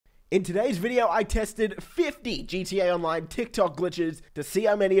In today's video, I tested 50 GTA Online TikTok glitches to see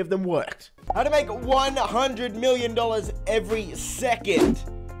how many of them worked. How to make $100 million every second.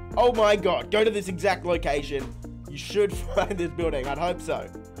 Oh my god, go to this exact location. You should find this building, I'd hope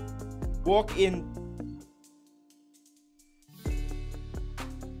so. Walk in.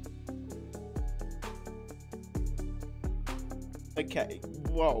 Okay,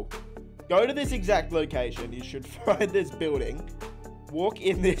 whoa. Go to this exact location, you should find this building. Walk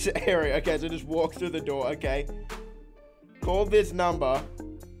in this area. Okay, so just walk through the door, okay. Call this number.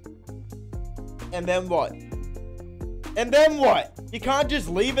 And then what? And then what? You can't just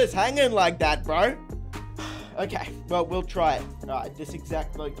leave us hanging like that, bro. Okay, well, we'll try it. Alright, this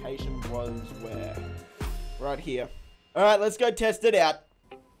exact location was where? Right here. Alright, let's go test it out.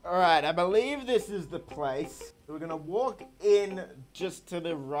 Alright, I believe this is the place. We're gonna walk in just to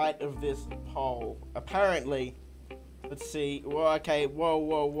the right of this pole. Apparently, let's see. Well, okay, whoa.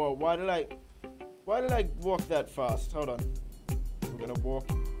 Why did I walk that fast? Hold on. We're gonna walk.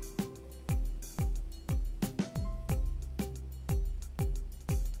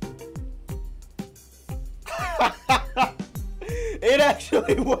 It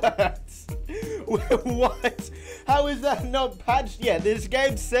actually works. What? How is that not patched yet? This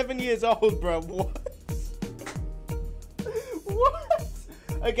game's 7 years old, bro. What? What?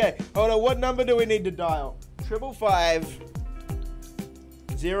 Okay, hold on. What number do we need to dial?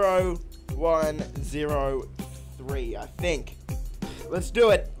 555-0103, I think. Let's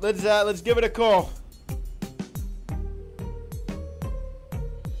do it. Let's give it a call.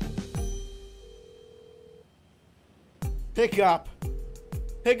 Pick up.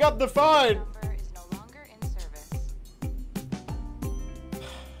 Pick up the phone. Number is no longer in service.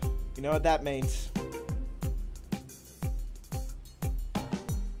 You know what that means.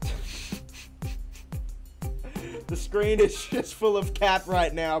 The screen is just full of Cap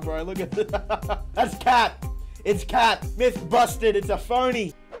right now, bro. Look at that. That's Cap. It's Cap. Myth busted. It's a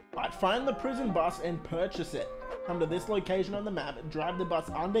phony. Alright, find the prison bus and purchase it. Come to this location on the map, drive the bus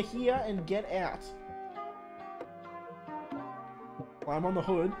under here and get out. Climb on the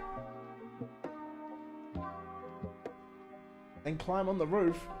hood. And climb on the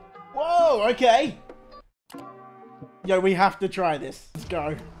roof. Whoa, okay. Yo, we have to try this. Let's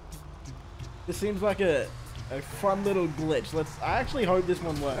go. This seems like a fun little glitch. I actually hope this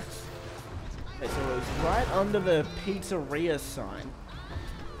one works. Okay, so it's right under the pizzeria sign.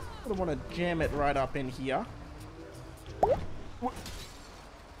 I want to jam it right up in here.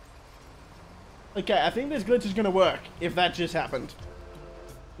 Okay, I think this glitch is going to work, if that just happened.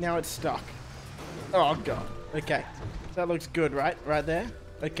 Now it's stuck. Oh, God. Okay. That looks good, right? Right there?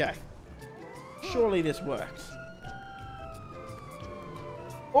 Okay. Surely this works.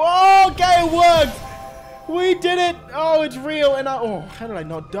 Oh, okay, it worked! We did it! Oh, it's real, and oh, how did I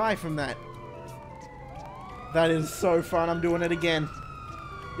not die from that? That is so fun. I'm doing it again.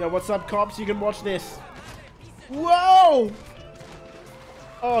 Yo, what's up, cops? You can watch this. Whoa!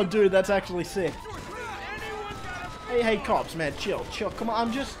 Oh, dude, that's actually sick. Hey, cops, man, chill. Come on,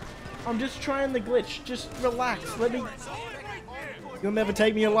 I'm just trying the glitch. Just relax. Let me. You'll never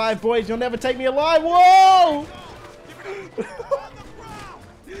take me alive, boys. You'll never take me alive. Whoa!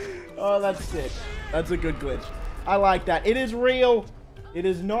 Oh, that's sick. That's a good glitch. I like that. It is real. It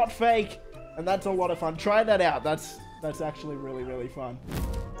is not fake, and that's a lot of fun. Try that out. That's actually really fun.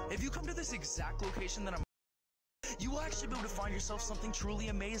 If you come to this exact location that you will actually be able to find yourself something truly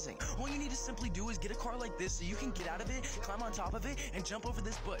amazing. All you need to simply do is get a car like this so you can get out of it, climb on top of it, and jump over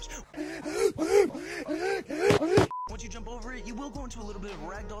this bush. Once you jump over it, you will go into a little bit of a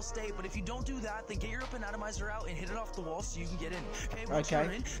ragdoll state, but if you don't do that, then get your open atomizer out and hit it off the wall so you can get in. Okay, once you're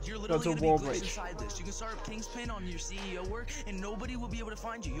in, you're literally going to be glitched inside this. You can start up Kingspin on your CEO work, and nobody will be able to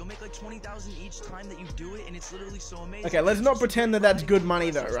find you. You'll make like 20,000 each time that you do it, and it's literally so amazing. Okay, let's not pretend that that's good money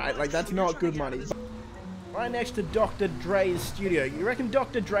though, right? Like, that's not good money. Right next to Dr. Dre's studio. You reckon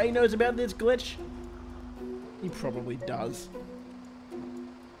Dr. Dre knows about this glitch? He probably does.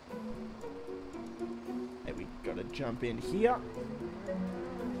 Hey, we gotta jump in here.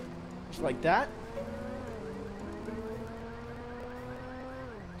 Just like that.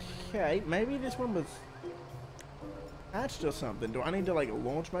 Okay, maybe this one was patched or something. Do I need to, like,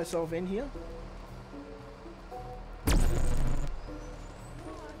 launch myself in here?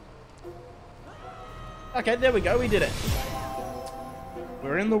 Okay, there we go. We did it.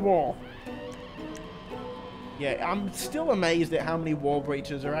 We're in the wall. Yeah, I'm still amazed at how many wall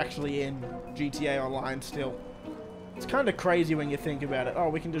breaches are actually in GTA Online still. It's kind of crazy when you think about it. Oh,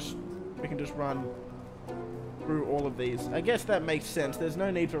 we can just run through all of these. I guess that makes sense. There's no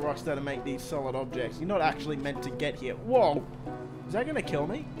need for Rockstar to make these solid objects. You're not actually meant to get here. Whoa! Is that gonna kill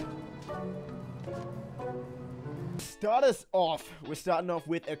me? Start us off. We're starting off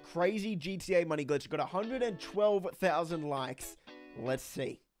with a crazy GTA money glitch. Got 112,000 likes. Let's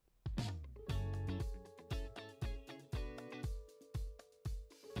see.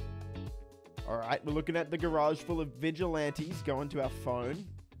 Alright, we're looking at the garage full of vigilantes. Going to our phone.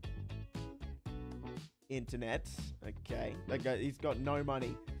 Internet. Okay. That guy, he's got no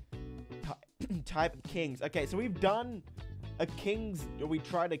money. Type Kings. Okay, so we've done a Kings, or we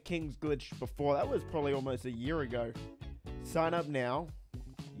tried a Kings glitch before. That was probably almost a year ago. Sign up now.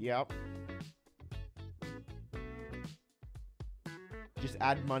 Yep. Just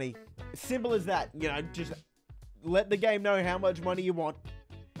add money. Simple as that. You know, just let the game know how much money you want.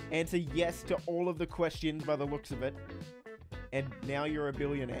 Answer yes to all of the questions by the looks of it. And now you're a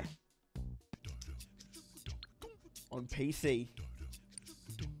billionaire. On PC.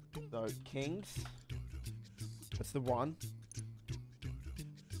 So, Kings. That's the one.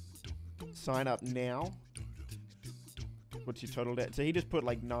 Sign up now. What's your total debt? So he just put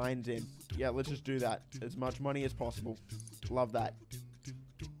like 9s in. Yeah, let's just do that. As much money as possible. Love that.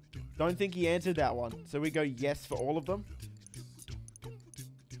 Don't think he answered that one. So we go yes for all of them.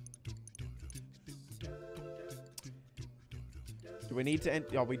 Do we need to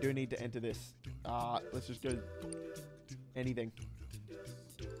enter? Oh, we do need to enter this. Let's just go anything.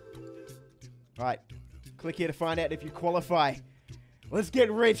 Alright. Click here to find out if you qualify. Let's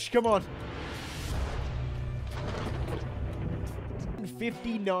get rich. Come on.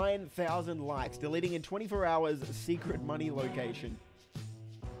 59,000 likes. Deleting in 24 hours. Secret money location.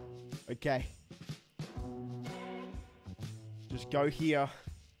 Okay. Just go here.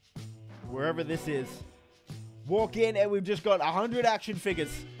 Wherever this is. Walk in and we've just got 100 action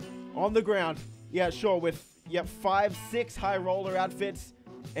figures on the ground. Yeah, sure. With, yep, 5, 6 high roller outfits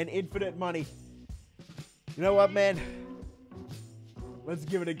and infinite money. You know what, man? Let's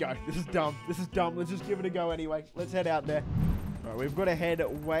give it a go. This is dumb. This is dumb. Let's just give it a go anyway. Let's head out there. All right, we've got to head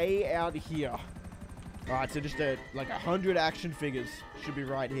way out here. All right, so just like 100 action figures should be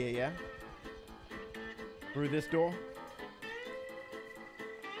right here, yeah? Through this door.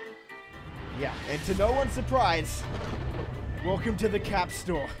 Yeah, and to no one's surprise, welcome to the Cap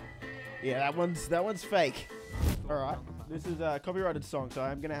store. Yeah, that one's fake. All right, this is a copyrighted song, so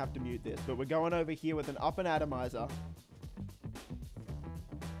I'm gonna have to mute this. But we're going over here with an up and atomizer.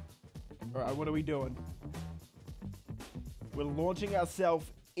 All right, what are we doing? We're launching ourselves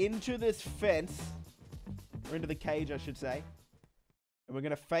into this fence, or into the cage, I should say, and we're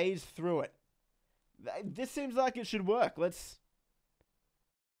gonna phase through it. This seems like it should work. Let's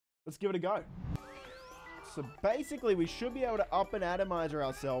give it a go. So basically, we should be able to up and atomizer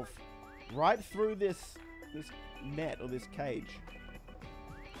ourselves right through this net or this cage.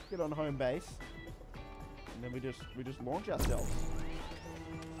 Get on home base, and then we just launch ourselves.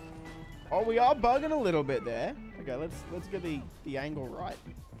 Oh, we are bugging a little bit there. Okay, let's get the angle right.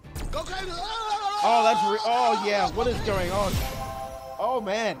 Oh, that's oh yeah. What is going on? Oh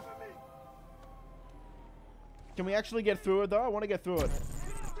man. Can we actually get through it though? I want to get through it.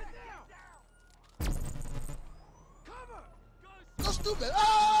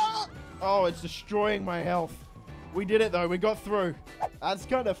 Oh, it's destroying my health. We did it though. We got through. That's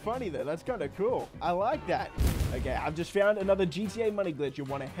kind of funny though. That's kind of cool. I like that. Okay, I've just found another GTA money glitch. You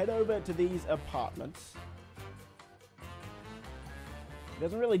want to head over to these apartments. It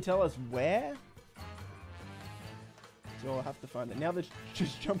doesn't really tell us where. So I'll have to find it. Now let's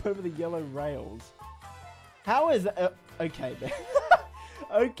just jump over the yellow rails. How is that? Okay, man.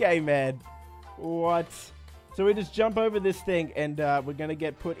 Okay, man. What? So we just jump over this thing and we're going to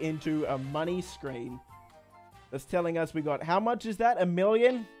get put into a money screen. That's telling us we got, how much is that? $1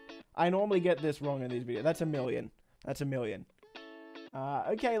 million? I normally get this wrong in these videos. That's $1 million. That's $1 million.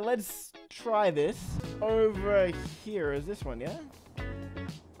 Okay, let's try this. Over here is this one, yeah?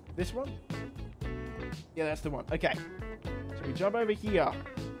 This one? Yeah, that's the one. Okay. So we jump over here.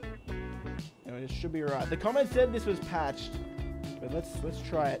 And it should be alright. The comment said this was patched. But let's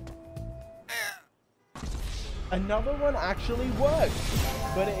try it. Another one actually worked.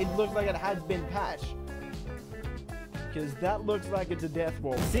 But it looks like it has been patched. Because that looks like it's a death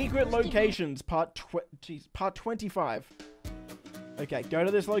wall. Secret locations, part 25. Okay, go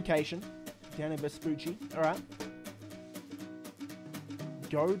to this location. Down in Vespucci. Alright.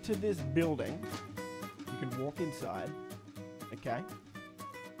 Go to this building. You can walk inside. Okay.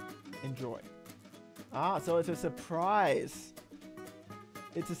 Enjoy. Ah, so it's a surprise.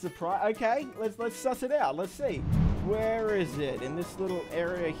 It's a surprise. Okay, let's suss it out. Let's see. Where is it? In this little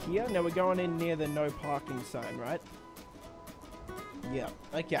area here? Now we're going in near the no parking sign, right? Yeah.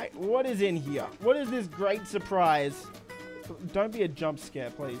 Okay. What is in here? What is this great surprise Don't be a jump scare,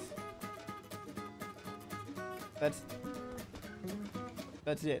 please. That's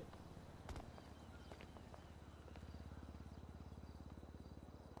it.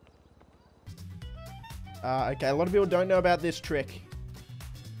 Okay, a lot of people don't know about this trick.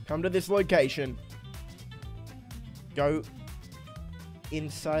 Come to this location. Go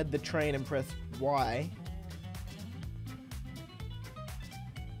inside the train and press Y.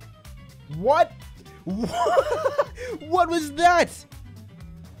 What? What was that?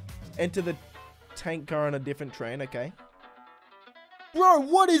 Enter the tank car on a different train, okay. Bro,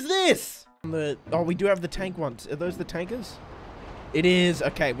 what is this? Oh, we do have the tank ones. Are those the tankers? It is.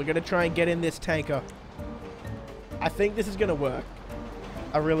 Okay, we're gonna try and get in this tanker. I think this is gonna work.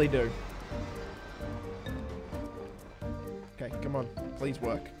 I really do. Okay, come on. Please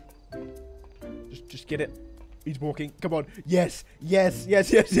work. Just get it. He's walking. Come on. Yes. Yes.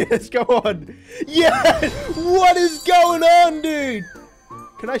 Yes. Yes. Yes. Go on. Yes. What is going on, dude?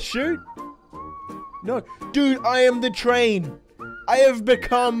 Can I shoot? No. Dude, I am the train. I have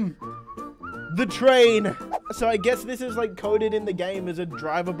become the train. So I guess this is like coded in the game as a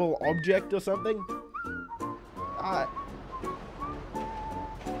drivable object or something.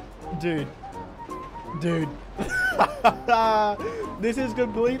 Dude. This is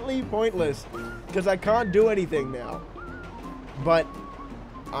completely pointless because I can't do anything now. But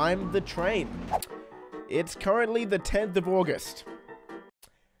I'm the train. It's currently the 10th of August.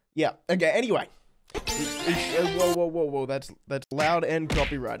 Yeah. Okay. Anyway. Whoa. That's loud and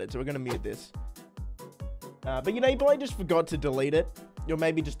copyrighted. So we're gonna mute this. But you know, he probably just forgot to delete it. Or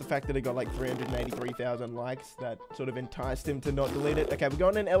maybe just the fact that it got like 383,000 likes that sort of enticed him to not delete it. Okay, we're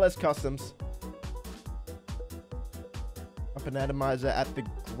going in LS Customs. Up an atomizer at the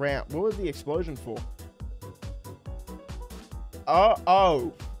ground. What was the explosion for?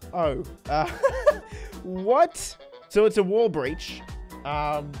 What? So it's a wall breach.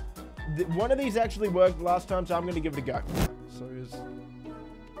 One of these actually worked last time, so I'm going to give it a go. So it's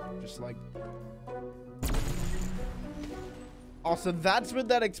just like... Oh, so that's what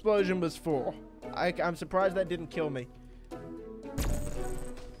that explosion was for. I'm surprised that didn't kill me.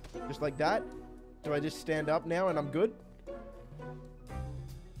 Just like that? Do I just stand up now and I'm good?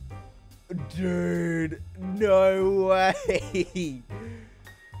 Dude, no way.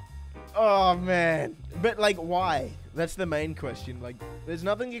 Oh, man. But, like, why? That's the main question. Like, there's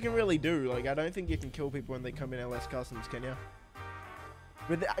nothing you can really do. Like, I don't think you can kill people when they come in LS Customs, can you?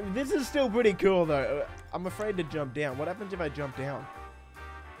 But this is still pretty cool, though. I'm afraid to jump down. What happens if I jump down?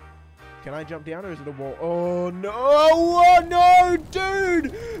 Can I jump down, or is it a wall? Oh, no. Oh, no,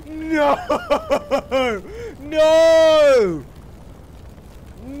 dude. No. No.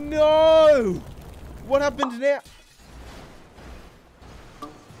 No. What happens now?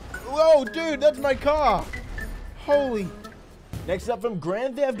 Whoa, dude, that's my car. Holy. Next up from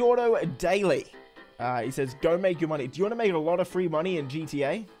Grand Theft Auto Daily. He says, go make your money. Do you want to make a lot of free money in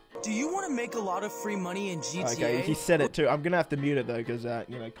GTA? Do you want to make a lot of free money in GTA? Okay, he said it too. I'm going to have to mute it though, because,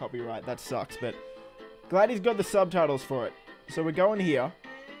 you know, copyright, that sucks. But glad he's got the subtitles for it. So we're going here.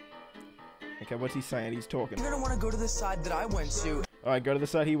 Okay, what's he saying? He's talking. You're going to want to go to the side that I went to. Alright, go to the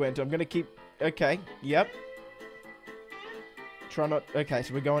side he went to. I'm going to keep... Okay, yep. Try not... Okay,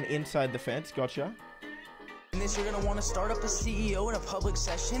 so we're going inside the fence. Gotcha. And this, you're going to want to start up a CEO in a public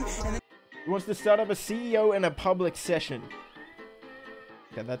session, and then... He wants to start up a CEO in a public session.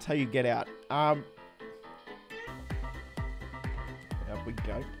 Okay, that's how you get out. Up we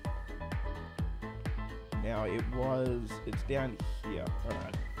go. Now it's down here.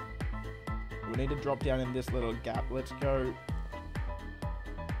 Alright. We need to drop down in this little gap. Let's go.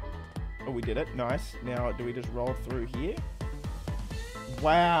 Oh, we did it. Nice. Now, do we just roll through here?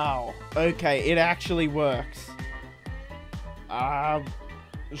 Wow. Okay, it actually works.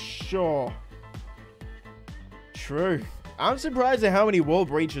 Sure. True. I'm surprised at how many wall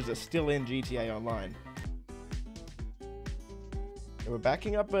breaches are still in GTA Online. And we're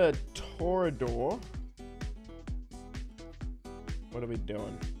backing up a Torador. What are we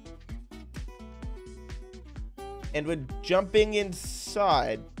doing? And we're jumping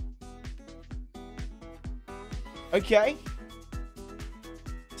inside. Okay.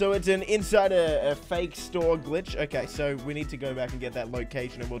 So it's an inside a fake store glitch. Okay, so we need to go back and get that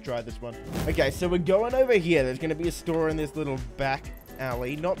location and we'll try this one. Okay, so we're going over here. There's going to be a store in this little back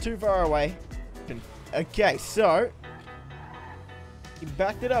alley. Not too far away. Okay, so he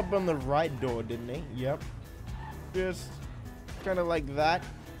backed it up on the right door, didn't he? Yep. Just kind of like that.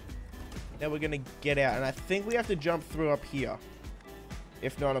 Now we're going to get out. And I think we have to jump through up here.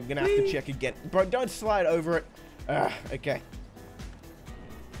 If not, I'm going to have to check again. Bro, don't slide over it. Okay.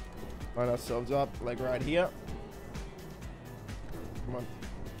 Line ourselves up, like right here. Come on.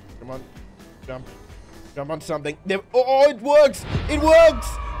 Come on. Jump. Jump on something. Oh, it works! It works!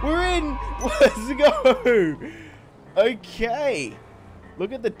 We're in! Let's go! Okay.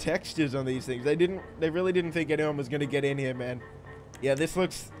 Look at the textures on these things. They really didn't think anyone was gonna get in here, man. Yeah, this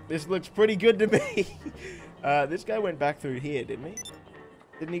looks pretty good to me. This guy went back through here, didn't he?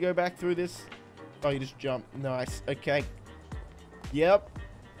 Didn't he go back through this? Oh, he just jumped. Nice. Okay. Yep.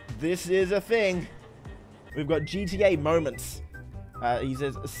 This is a thing. We've got GTA moments. He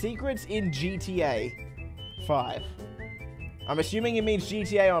says, secrets in GTA 5. I'm assuming he means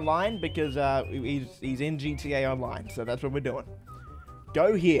GTA Online because he's in GTA Online. So that's what we're doing.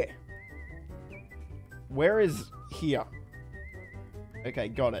 Go here. Where is here? Okay,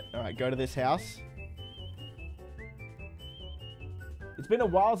 got it. All right, go to this house. It's been a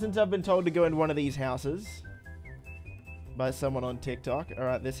while since I've been told to go in one of these houses by someone on TikTok. All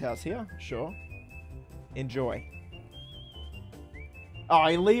right, this house here. Sure. Enjoy. Oh,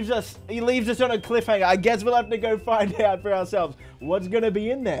 he leaves us on a cliffhanger. I guess we'll have to go find out for ourselves what's going to be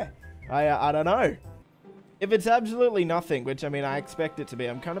in there. I don't know. If it's absolutely nothing, which I mean I expect it to be,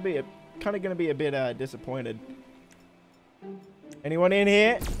 I'm kind of going to be a bit disappointed. Anyone in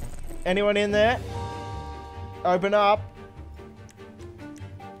here? Anyone in there? Open up.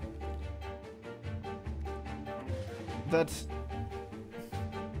 That's...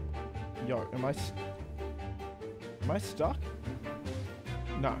 Yo, am I stuck?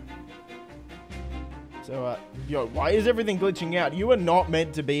 No. So, yo, why is everything glitching out? You are not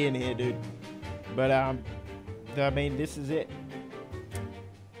meant to be in here, dude. But, I mean, this is it.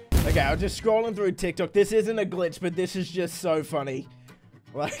 Okay, I was just scrolling through TikTok. This isn't a glitch, but this is just so funny.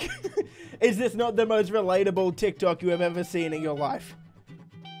 Like, is this not the most relatable TikTok you have ever seen in your life?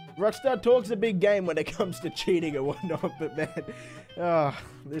 Rockstar talks a big game when it comes to cheating and whatnot, but man, oh,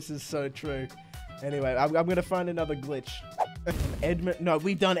 this is so true. Anyway, I'm gonna find another glitch. Edmund, no,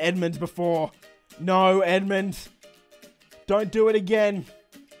 we've done Edmonds before. No, Edmonds. Don't do it again.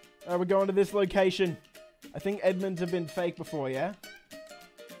 All right, we're going to this location. I think Edmonds have been fake before, yeah?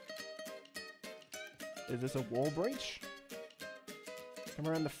 Is this a wall breach? Come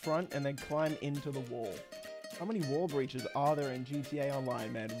around the front and then climb into the wall. How many wall breaches are there in GTA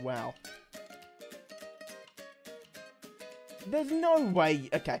Online, man? Wow. There's no way.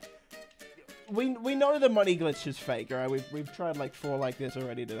 Okay. We know the money glitch is fake, alright? We've tried like 4 like this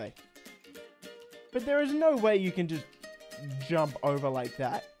already today. But there is no way you can just jump over like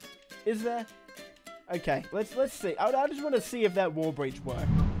that. Is there? Okay, let's see. I just want to see if that wall breach worked.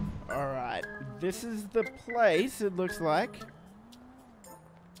 Alright. This is the place, it looks like.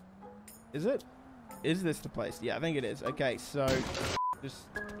 Is it? Is this the place? Yeah, I think it is. Okay, so just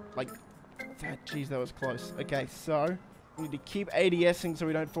like that. Jeez, that was close. Okay, so we need to keep ADSing so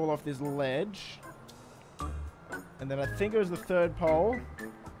we don't fall off this ledge. And then I think it was the 3rd pole.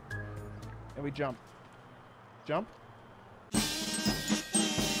 And we jump. Jump.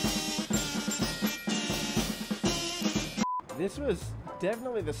 This was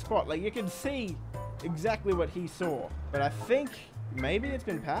definitely the spot. Like, you can see exactly what he saw. But I think maybe it's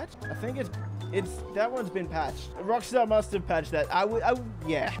been patched. I think that one's been patched. Rockstar must have patched that.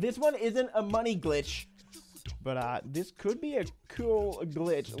 Yeah. This one isn't a money glitch, but this could be a cool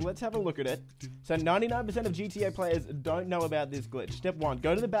glitch. Let's have a look at it. So 99% of GTA players don't know about this glitch. Step 1,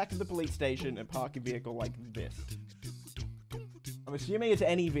 go to the back of the police station and park your vehicle like this. I'm assuming it's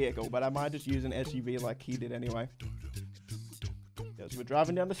any vehicle, but I might just use an SUV like he did anyway. So we're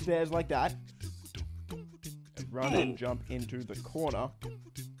driving down the stairs like that. And run and jump into the corner.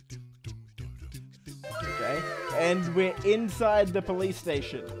 Okay. And we're inside the police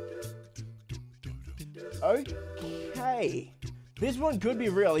station. Okay. This one could be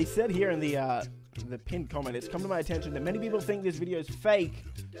real. He said here in the pinned comment, it's come to my attention that many people think this video is fake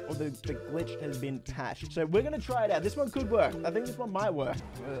or the glitch has been patched. So we're going to try it out. This one could work. I think this one might work.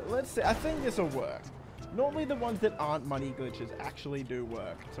 Let's see. I think this will work. Normally the ones that aren't money glitches actually do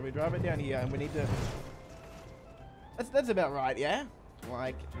work. So we drive it down here and we need to... That's about right, yeah?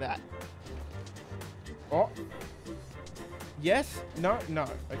 Like that. Oh. Yes? No? No.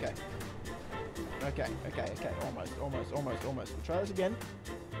 Okay. Okay. Almost. We'll try this again.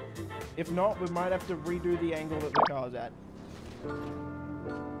 If not, we might have to redo the angle that the car's at.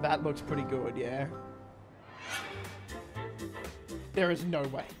 That looks pretty good, yeah? There is no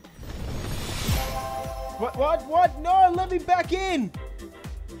way. What? No, let me back in!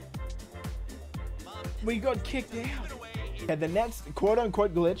 We got kicked out. And the next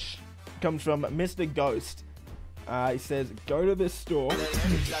quote-unquote glitch comes from Mr. Ghost. He says, go to this store.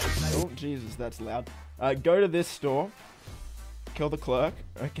 Oh, Jesus, that's loud. Go to this store. Kill the clerk.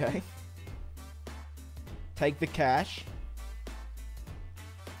 Okay. Take the cash.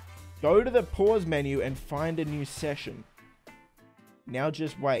 Go to the pause menu and find a new session. Now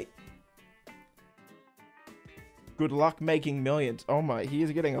just wait. Good luck making millions. Oh my, he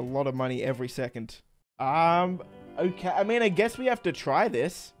is getting a lot of money every second. Okay. I mean, I guess we have to try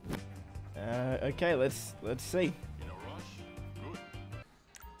this. Okay, let's see.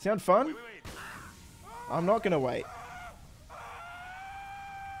 Sound fun? I'm not gonna wait.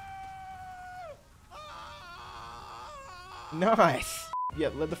 Nice. Yeah,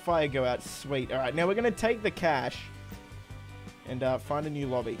 let the fire go out. Sweet. All right, now we're gonna take the cash and find a new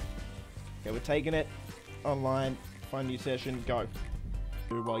lobby. Okay, we're taking it online. Find new session. Go.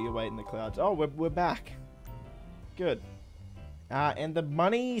 While you're waiting the clouds. Oh, we're back. Good. And the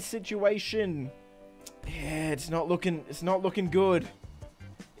money situation. Yeah, it's not looking good.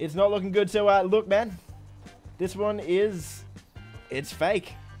 It's not looking good. So look, man. This one it's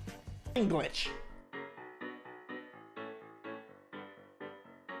fake. Glitch.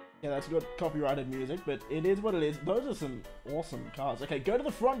 Yeah, that's good copyrighted music, but it is what it is. Those are some awesome cars. Okay, go to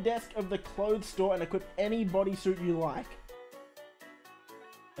the front desk of the clothes store and equip any bodysuit you like.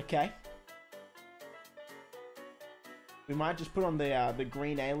 Okay. We might just put on the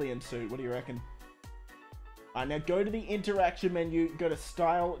green alien suit. What do you reckon? Alright, now go to the interaction menu, go to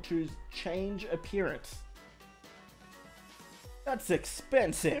style, choose change appearance. That's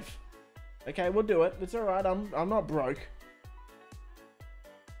expensive. Okay, we'll do it. It's alright, I'm not broke.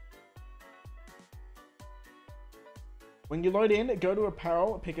 When you load in, go to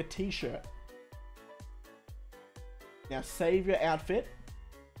apparel, pick a t-shirt. Now save your outfit.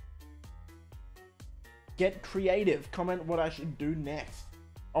 Get creative. Comment what I should do next.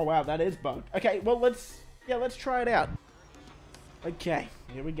 Oh wow, that is bugged. Okay, well let's try it out. Okay,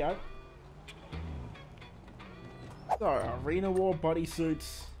 here we go. So, Arena War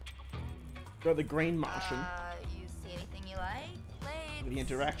bodysuits. Got the Green Martian. You see anything you like? The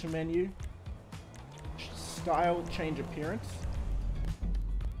interaction menu. Style, change appearance.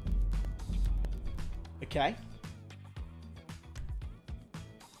 Okay.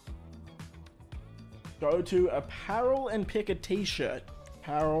 Go to apparel and pick a t-shirt.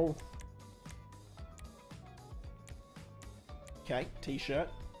 Apparel. Okay, t-shirt.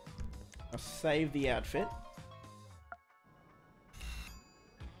 I'll save the outfit.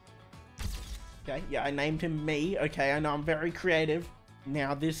 Okay, yeah, I named him me. Okay, I know I'm very creative.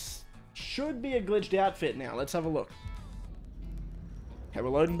 Now this should be a glitched outfit now. Let's have a look. Okay, we're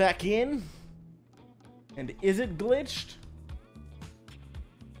loading back in. And is it glitched?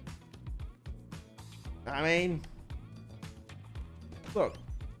 I mean, look.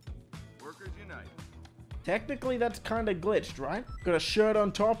 Workers unite. Technically, that's kind of glitched, right? Got a shirt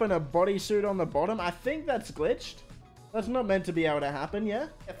on top and a bodysuit on the bottom. I think that's glitched. That's not meant to be able to happen, yeah?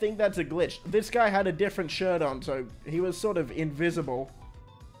 I think that's a glitch. This guy had a different shirt on, so he was sort of invisible.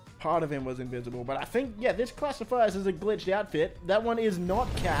 Part of him was invisible, but I think, yeah, this classifies as a glitched outfit. That one is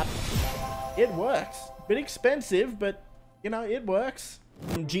not capped. It works. Bit expensive, but, you know, it works.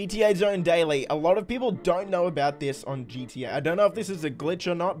 GTA Zone Daily. A lot of people don't know about this on GTA. I don't know if this is a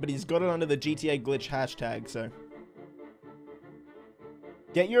glitch or not, but he's got it under the GTA glitch hashtag, so.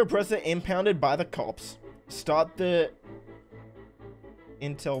 Get your oppressor impounded by the cops. Start the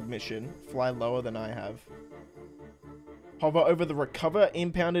intel mission. Fly lower than I have. Hover over the recover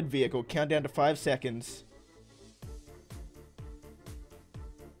impounded vehicle. Count down to 5 seconds.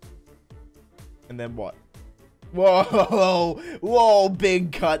 And then what? Whoa, whoa,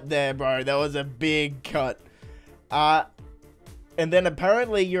 big cut there, bro. That was a big cut. And then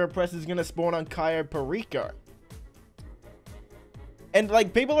apparently your oppressor is going to spawn on Cayo Perico. And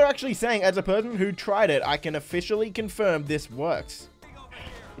like people are actually saying, as a person who tried it, I can officially confirm this works.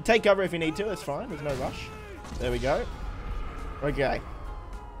 Take cover if you need to. It's fine. There's no rush. There we go. Okay.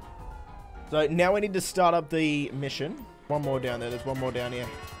 So now we need to start up the mission. One more down there. There's one more down here.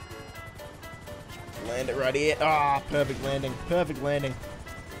 Land it right here. Ah, perfect landing. Perfect landing.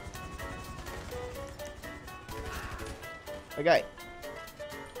 Okay.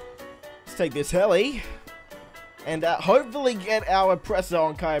 Let's take this heli. And hopefully get our oppressor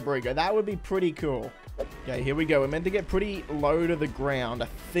on Cayo Perico. That would be pretty cool. Okay, here we go. We're meant to get pretty low to the ground. I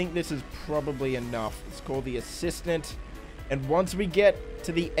think this is probably enough. It's called the assistant. And once we get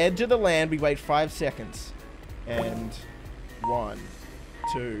to the edge of the land, we wait 5 seconds. And 1,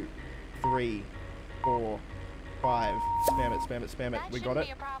 2, 3, 4, 5. Spam it, spam it, spam it. We got it.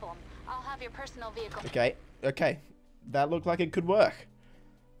 Be a problem. I'll have your personal vehicle. Okay, okay. That looked like it could work.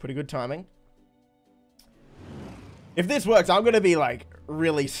 Pretty good timing. If this works, I'm going to be like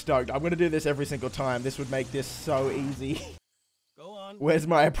really stoked. I'm going to do this every single time. This would make this so easy. Go on. Where's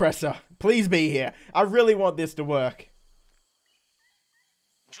my oppressor? Please be here. I really want this to work.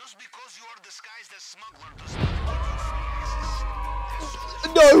 Just because you are disguised as smuggler does not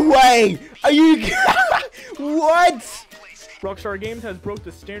No way! Are you... What? Rockstar Games has broke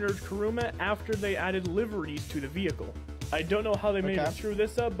the standard Kuruma after they added liveries to the vehicle. I don't know how they managed to screw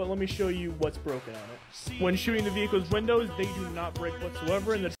this up, but let me show you what's broken on it. When shooting the vehicle's windows, they do not break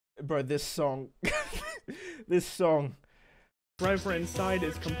whatsoever, and the Bro, this song... this song... driver inside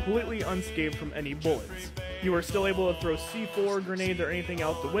is completely unscathed from any bullets. You are still able to throw C4, grenades, or anything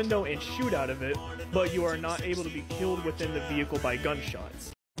out the window and shoot out of it, but you are not able to be killed within the vehicle by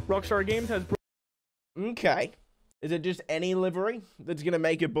gunshots. Rockstar Games has... Okay. Is it just any livery that's gonna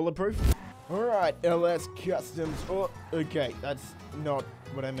make it bulletproof? Alright, LS Customs. Oh, okay, that's not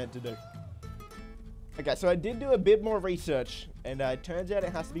what I meant to do. Okay, so I did do a bit more research, and it turns out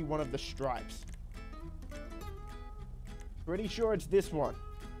it has to be one of the stripes. Pretty sure it's this one.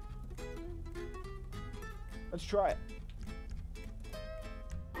 Let's try it.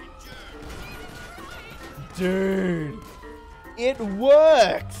 Dude, it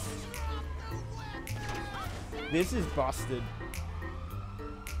works! This is busted.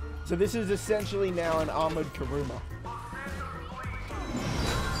 So this is essentially now an armored Kuruma.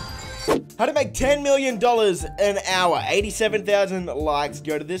 How to make $10 million an hour. 87,000 likes.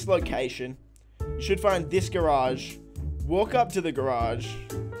 Go to this location. You should find this garage. Walk up to the garage.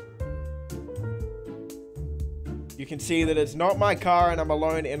 You can see that it's not my car and I'm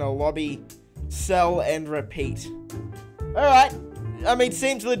alone in a lobby. Sell and repeat. Alright. I mean,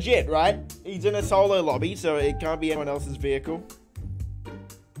 seems legit, right? He's in a solo lobby, so it can't be anyone else's vehicle.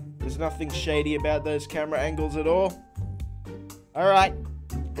 There's nothing shady about those camera angles at all. Alright.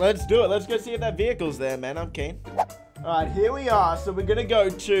 Let's do it. Let's go see if that vehicle's there, man. I'm keen. Alright, here we are. So we're gonna go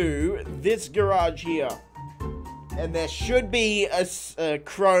to this garage here. And there should be a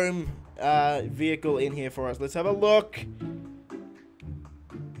chrome vehicle in here for us. Let's have a look.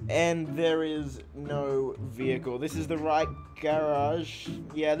 And there is no vehicle. This is the right garage.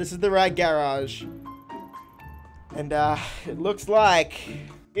 Yeah, this is the right garage. And it looks like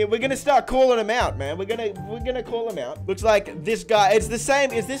we're gonna start calling him out, man. We're gonna call him out. Looks like this guy. It's the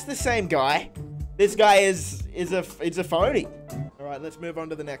same. Is this the same guy? This guy is a phony. All right, let's move on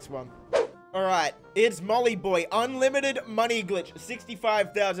to the next one. All right, it's Molly Boy. Unlimited money glitch.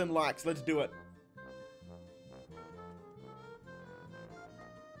 65,000 likes. Let's do it.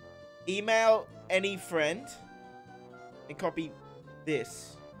 Email any friend and copy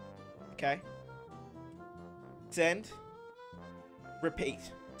this. Okay. Send. Repeat.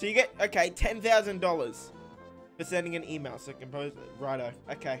 So you get, okay, $10,000 for sending an email. So compose, righto.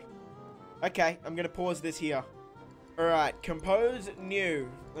 Okay. Okay, I'm gonna pause this here. Alright, compose new.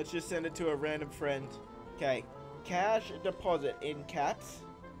 Let's just send it to a random friend. Okay. Cash deposit in caps.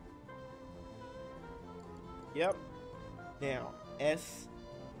 Yep. Now,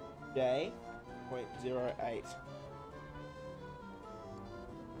 SJ.08.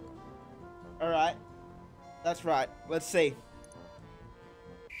 Alright. That's right. Let's see.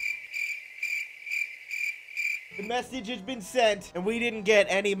 The message has been sent, and we didn't get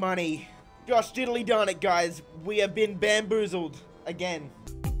any money. Gosh diddly darn it, guys. We have been bamboozled again.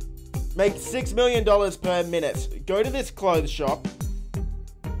 Make $6 million per minute. Go to this clothes shop.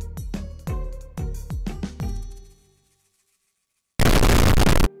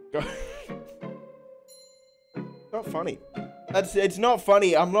 Go. Not funny. It's not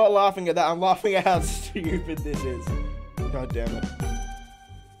funny. I'm not laughing at that. I'm laughing at how stupid this is. God damn it.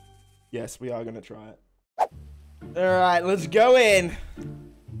 Yes, we are gonna try it. Alright, let's go in.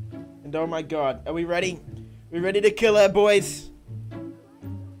 And oh my god, are we ready? We ready to kill her, boys?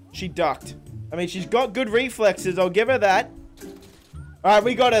 She ducked. I mean, she's got good reflexes, I'll give her that. Alright,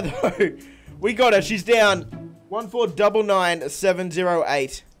 we got her though. We got her, she's down.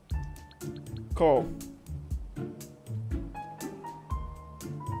 1499708. Call.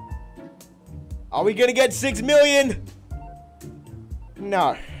 Are we gonna get 6 million?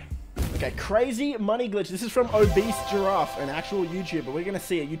 No. Okay, crazy money glitch. This is from Obese Giraffe, an actual YouTuber. We're gonna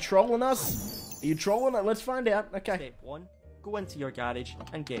see it. You trolling us? Are you trolling us? Let's find out. Okay. Step 1. Go into your garage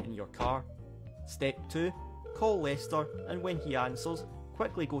and get in your car. Step 2. Call Lester, and when he answers,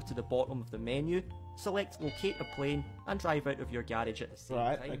 quickly go to the bottom of the menu, select locate a plane, and drive out of your garage at the same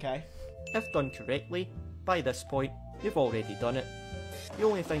time. Right, okay. If done correctly, by this point, you've already done it. The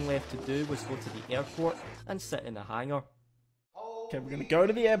only thing left to do was go to the airport and sit in a hangar. Okay, we're gonna go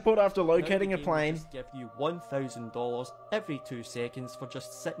to the airport after locating a plane. Just give you $1,000 every 2 seconds for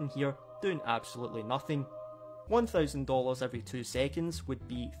just sitting here doing absolutely nothing. $1,000 every 2 seconds would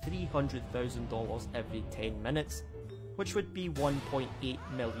be $300,000 every 10 minutes, which would be 1.8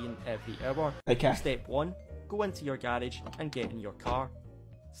 million every hour. Okay. Step 1. Go into your garage and get in your car.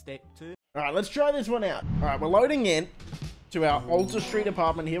 Step 2. Alright, let's try this one out. Alright, we're loading in to our Alta Street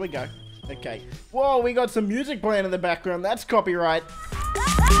apartment. Here we go. Okay. Whoa, we got some music playing in the background. That's copyright.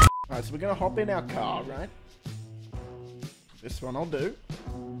 Alright, so we're gonna hop in our car, right? This one I'll do.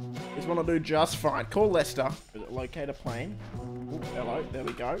 This one will do just fine. Call Lester. Locate a plane. Ooh, hello, there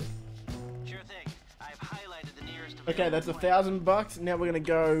we go. Sure thing. I've highlighted the nearest. Okay, that's $1,000. Now we're gonna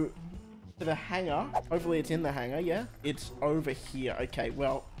go to the hangar. Hopefully it's in the hangar, yeah? It's over here. Okay,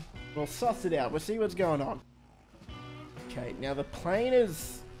 well, we'll suss it out. We'll see what's going on. Okay, now the plane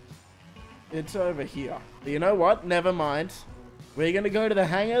is... It's over here. But you know what? Never mind. We're gonna go to the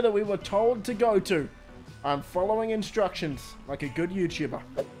hangar that we were told to go to. I'm following instructions like a good YouTuber.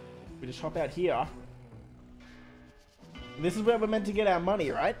 We just hop out here. This is where we're meant to get our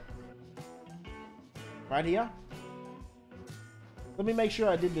money, right? Right here? Let me make sure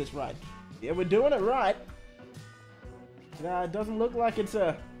I did this right. Yeah, we're doing it right. It doesn't look like it's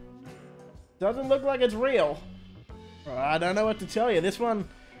a... Doesn't look like it's real. I don't know what to tell you. This one,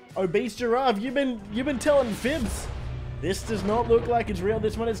 Obese Giraffe, you've been telling fibs. This does not look like it's real.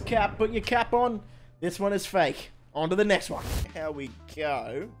 This one is cap. Put your cap on. This one is fake. On to the next one. Here we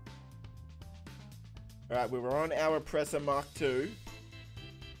go. Alright, we were on our Presser Mark II.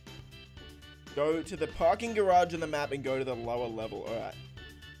 Go to the parking garage on the map and go to the lower level. Alright.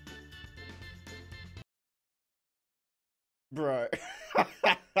 Bro.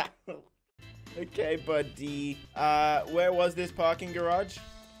 Okay, buddy. Where was this parking garage?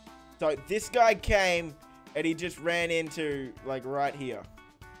 So this guy came and he just ran into, like, right here.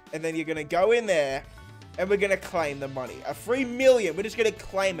 And then you're gonna go in there and we're gonna claim the money. A free million. We're just gonna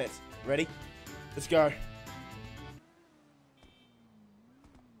claim it. Ready? Let's go.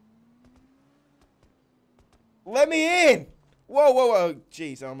 Let me in! Whoa, whoa, whoa.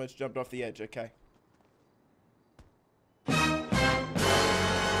 Jeez, I almost jumped off the edge. Okay.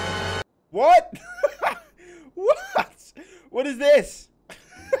 What? What? What is this?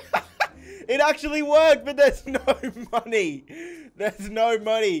 It actually worked, but there's no money. There's no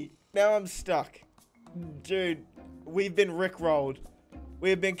money. Now I'm stuck. Dude, we've been rickrolled. We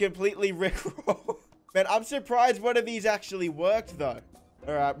have been completely rickrolled. Man, I'm surprised one of these actually worked, though.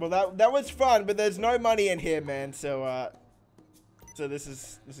 Alright, well, that was fun, but there's no money in here, man. So, so this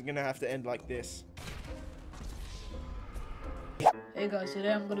is gonna have to end like this. Hey guys,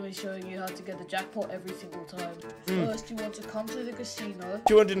 today I'm going to be showing you how to get the jackpot every single time. First, you want to come to the casino.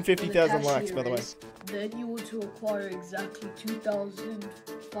 250,000 likes, by the way. Then you want to acquire exactly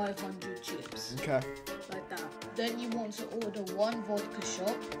 2,500 chips. Okay. Like that. Then you want to order one vodka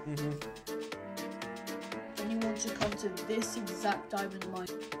shot. Then you want to come to this exact diamond mine.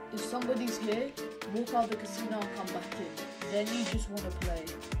 If somebody's here, walk out the casino and come back in. Then you just want to play.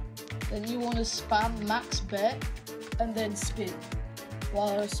 Then you want to spam max bet and then spin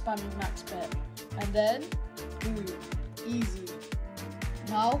while spamming max bet, and then boom, easy.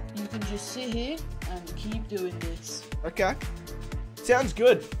 Now you can just sit here and keep doing this. Okay, sounds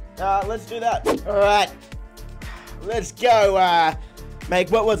good. Let's do that. All right, let's go.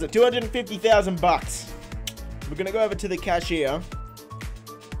 Make, what was it, 250,000 bucks. We're gonna go over to the cashier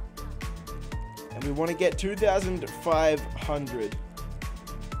and we want to get 2,500.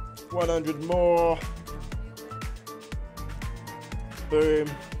 100 more. Boom.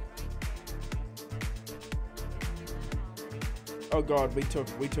 Oh god, we took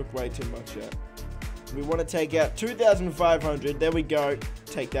way too much out. We want to take out 2,500. There we go.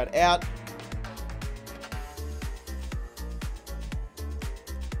 Take that out.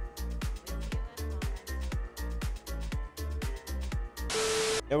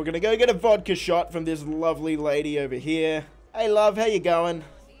 And we're gonna go get a vodka shot from this lovely lady over here. Hey love, how you going?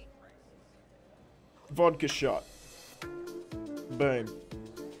 Vodka shot. Boom.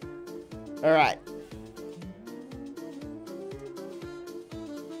 Alright.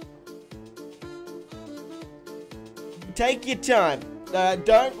 Take your time.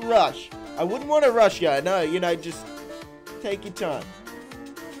 Don't rush. I wouldn't want to rush you. No, you know, just take your time.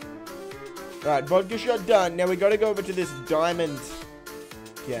 Alright, vodka shot done. Now we got to go over to this diamond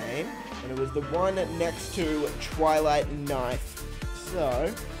game. And it was the one next to Twilight Knife.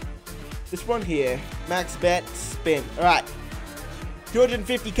 So, this one here. Max bet, spin. Alright.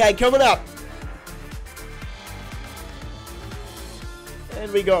 250k coming up. And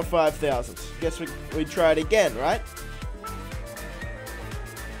we got 5,000. Guess we try it again, right?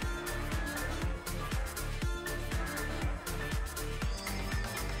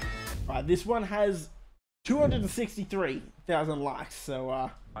 Alright, this one has 263. 1,000 likes.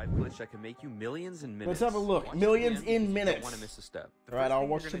 So glitch that can make you millions in minutes. let's have a look. Millions in minutes. Don't want to miss a step. All right, I'll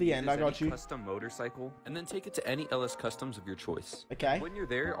watch to the end. I got you. Custom motorcycle, and then take it to any LS Customs of your choice. Okay. When you're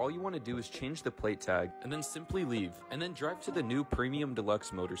there, all you want to do is change the plate tag, and then simply leave, and then drive to the new Premium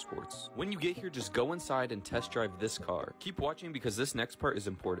Deluxe Motorsports. When you get here, just go inside and test drive this car. Keep watching because this next part is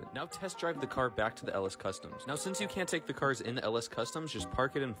important. Now test drive the car back to the LS Customs. Now since you can't take the cars in the LS Customs, just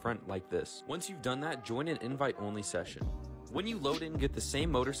park it in front like this. Once you've done that, join an invite-only session. When you load in, get the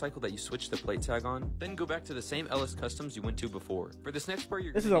same motorcycle that you switched the plate tag on, then go back to the same LS Customs you went to before. For this next part,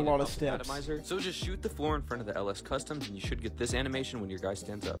 this is a lot of steps. Atomizer, so just shoot the floor in front of the LS Customs and you should get this animation when your guy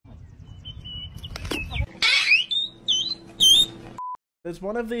stands up. There's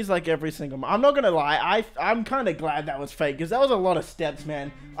one of these like every single month. I'm not gonna lie, I'm kind of glad that was fake because that was a lot of steps,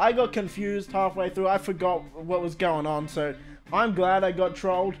 man. I got confused halfway through. I forgot what was going on, so I'm glad I got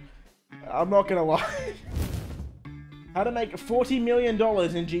trolled. I'm not gonna lie. How to make $40 million in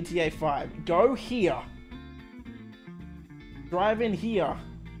GTA 5. Go here. Drive in here.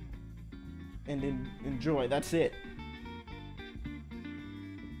 And enjoy. That's it.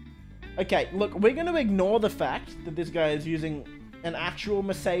 Okay, look, we're going to ignore the fact that this guy is using an actual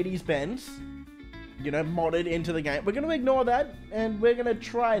Mercedes-Benz, you know, modded into the game. We're going to ignore that, and we're going to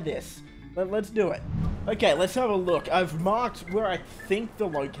try this. Let's do it. Okay, let's have a look. I've marked where I think the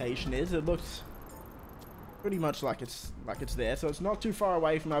location is. It looks pretty much like it's there, so it's not too far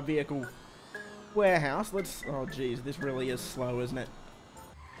away from our vehicle warehouse. Oh geez, this really is slow, isn't it?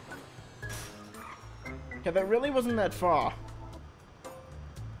 Okay, that really wasn't that far.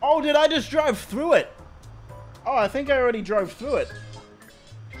 Oh, did I just drive through it? Oh, I think I already drove through it.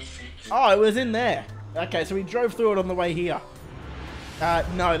 Oh, it was in there. Okay, so we drove through it on the way here.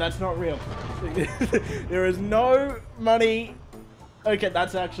 No, that's not real. There is no money. Okay,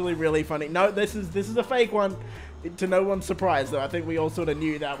 that's actually really funny. No, this is a fake one. To no one's surprise, though. I think we all sort of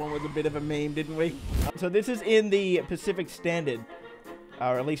knew that one was a bit of a meme, didn't we? So this is in the Pacific Standard,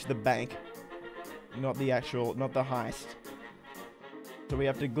 or at least the bank, not the heist. So we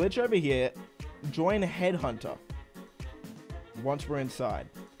have to glitch over here, join Headhunter. Once we're inside,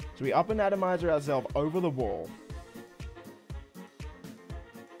 so we up and atomizer ourselves over the wall.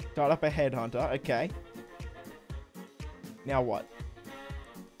 Start up a Headhunter. Okay. Now what?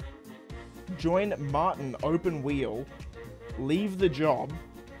 Join Martin open wheel, leave the job,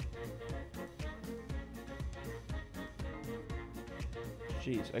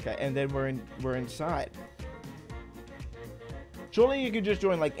 jeez, okay, and then we're inside. Surely you could just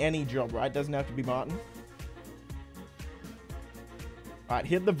join like any job, right? Doesn't have to be Martin. Alright,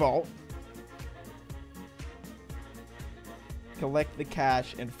 hit the vault, collect the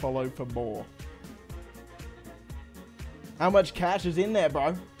cash and follow for more. How much cash is in there,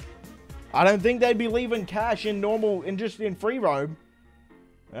 bro? I don't think they'd be leaving cash in just in free roam.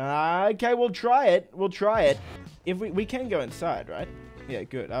 Okay, we'll try it. We'll try it. If we can go inside, right? Yeah,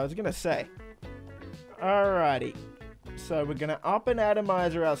 good. I was gonna say. Alrighty. So we're gonna up and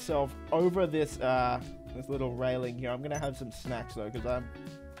atomizer ourselves over this this little railing here. I'm gonna have some snacks though, because I'm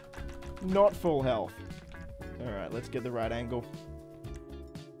not full health. Alright, let's get the right angle.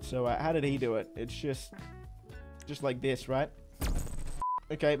 So how did he do it? It's just like this, right?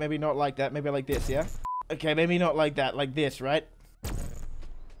 Okay, maybe not like that. Maybe like this, yeah? Okay, maybe not like that. Like this, right?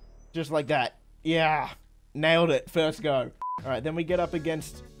 Just like that. Yeah. Nailed it. First go. Alright, then we get up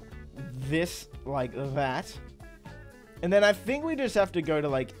against this, like that. And then I think we just have to go to,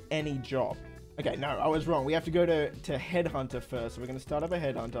 like, any job. Okay, no, I was wrong. We have to go to Headhunter first. So we're going to start up a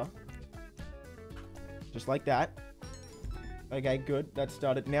Headhunter. Just like that. Okay, good. That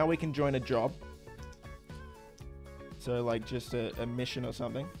started. Now we can join a job. So, like, just a mission or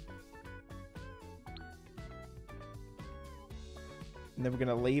something. And then we're going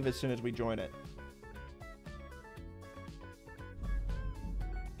to leave as soon as we join it.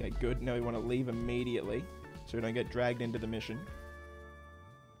 Okay, good. Now we want to leave immediately, so we don't get dragged into the mission.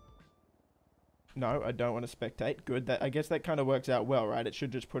 No, I don't want to spectate. Good. I guess that kind of works out well, right? It should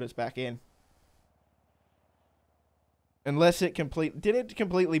just put us back in. Unless it did it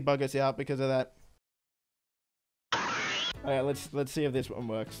completely bug us out because of that? Alright, let's see if this one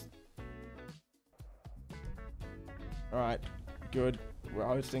works. Alright, good. We're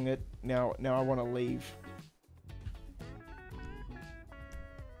hosting it. Now I want to leave.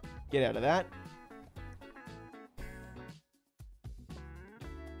 Get out of that.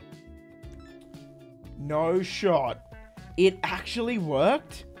 No shot. It actually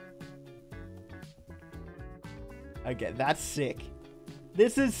worked? Okay, that's sick.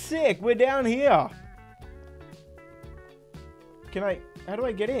 This is sick. We're down here. How do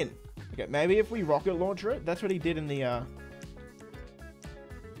I get in? Okay, maybe if we rocket launcher it. That's what he did in the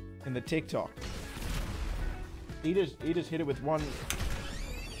in the TikTok. He just hit it with one.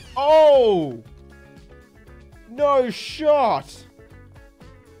 Oh! No shot!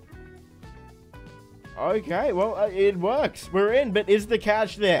 Okay, well, it works. We're in, but is the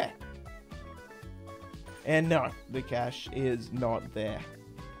cash there? And no, the cash is not there.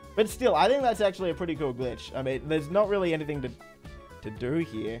 But still, I think that's actually a pretty cool glitch. I mean, there's not really anything to do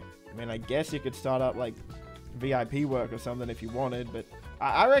here. I mean, I guess you could start up, like, VIP work or something if you wanted, but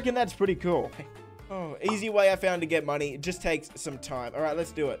I reckon that's pretty cool. Oh, easy way I found to get money. It just takes some time. All right,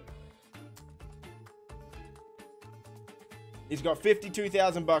 let's do it. He's got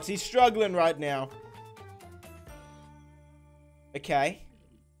 52,000 bucks. He's struggling right now. Okay.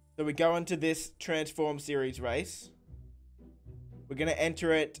 So we go into this Transform Series race. We're going to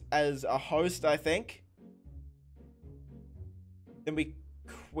enter it as a host, I think. Then we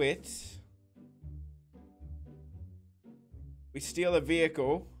quit. We steal a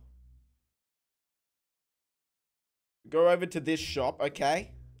vehicle. Go over to this shop,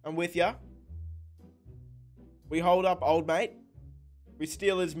 okay? I'm with ya. We hold up old mate. We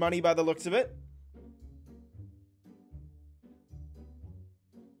steal his money by the looks of it.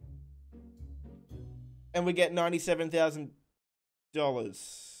 And we get $97,000.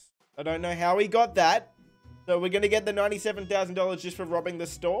 I don't know how he got that. So we're going to get the $97,000 just for robbing the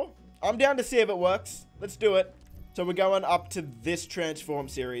store. I'm down to see if it works. Let's do it. So we're going up to this Transform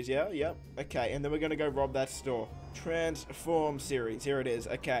Series, yeah? Yep. Okay, and then we're going to go rob that store. Transform Series. Here it is.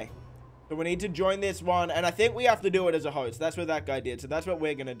 Okay. So we need to join this one, and I think we have to do it as a host. That's what that guy did, so that's what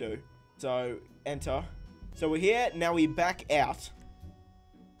we're going to do. So, enter. So we're here. Now we back out.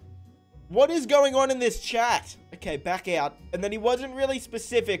 What is going on in this chat? Okay, back out. And then he wasn't really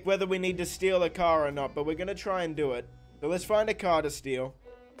specific whether we need to steal a car or not, but we're going to try and do it. So let's find a car to steal.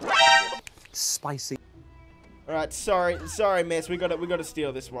 Spicy. All right, sorry, miss. We got to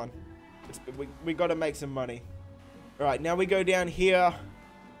steal this one. We got to make some money. All right, now we go down here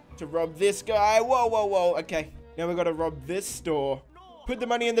to rob this guy. Whoa, whoa, whoa. Okay, now we got to rob this store. Put the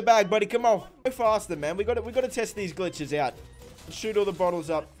money in the bag, buddy. Come on, go faster, man. We got to test these glitches out. Shoot all the bottles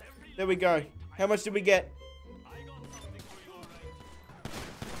up. There we go. How much did we get?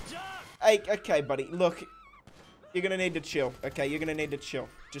 Hey, okay, buddy. Look, you're gonna need to chill. Okay, you're gonna need to chill.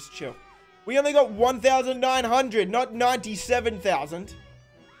 Just chill. We only got 1,900, not 97,000.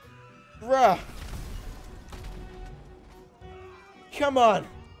 Bruh. Come on.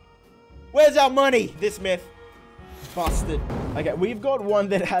 Where's our money? This myth. Busted. Okay, we've got one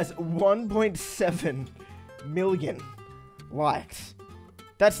that has 1.7 million likes.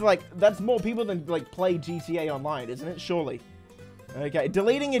 That's more people than, like, play GTA Online, isn't it? Surely. Okay,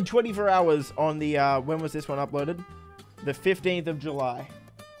 deleting in 24 hours on the, when was this one uploaded? The 15th of July.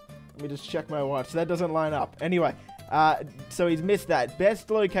 Let me just check my watch. That doesn't line up. Anyway, so he's missed that. Best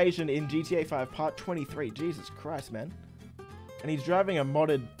location in GTA 5 Part 23. Jesus Christ, man. And he's driving a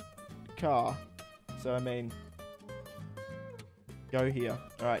modded car. So, I mean, go here.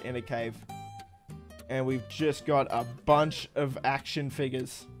 Alright, in a cave. And we've just got a bunch of action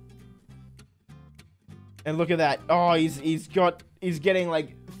figures. And look at that. Oh, he's getting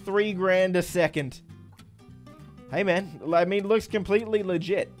like 3 grand a second. Hey, man. I mean, looks completely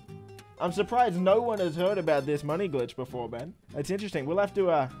legit. I'm surprised no one has heard about this money glitch before, man. It's interesting. We'll have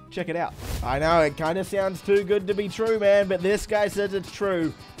to check it out. I know, it kind of sounds too good to be true, man, but this guy says it's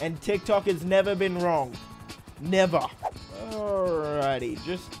true, and TikTok has never been wrong. Never. Alrighty,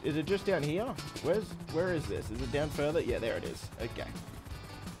 is it just down here? Where is this? Is it down further? Yeah, there it is. Okay.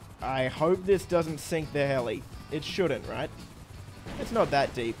 I hope this doesn't sink the heli. It shouldn't, right? It's not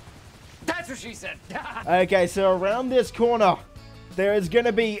that deep. That's what she said. Okay, so around this corner, there is going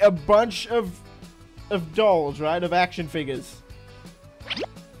to be a bunch of dolls, right? Of action figures.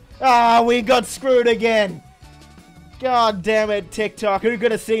 Ah, we got screwed again. God damn it, TikTok. Who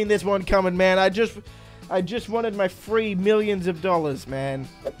could have seen this one coming, man? I just wanted my free millions of dollars, man.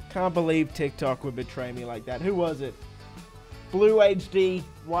 Can't believe TikTok would betray me like that. Who was it? Blue HD,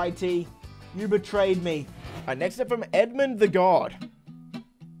 YT, you betrayed me. Alright, next up from Edmund the God.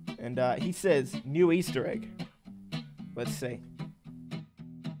 And he says, new Easter egg. Let's see.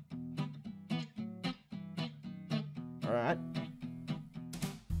 Alright.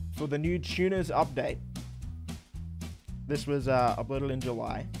 For the new Tuners update. This was uploaded in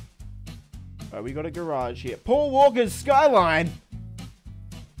July. Alright, we got a garage here. Paul Walker's Skyline!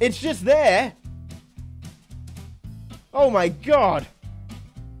 It's just there! Oh my god!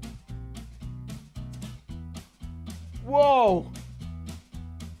 Whoa!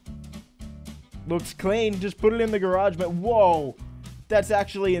 Looks clean, just put it in the garage, but whoa! That's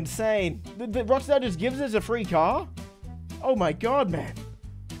actually insane. The Rockstar just gives us a free car? Oh my god, man.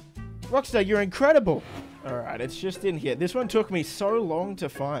 Rockstar, you're incredible. Alright, it's just in here. This one took me so long to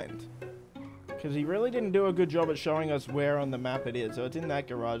find. Because he really didn't do a good job at showing us where on the map it is. So it's in that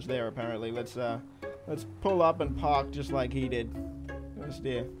garage there, apparently. Let's pull up and park just like he did. Let's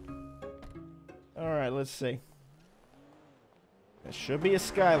do. Alright, let's see. There should be a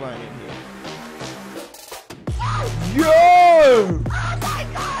skyline in here. Yo! Oh my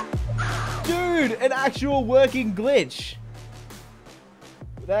God! Dude, an actual working glitch.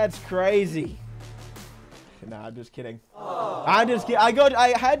 That's crazy. Nah, I'm just kidding. I'm just kidding.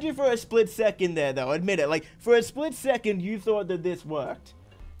 I had you for a split second there, though. Admit it. Like, for a split second, you thought that this worked.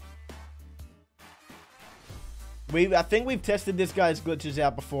 I think we've tested this guy's glitches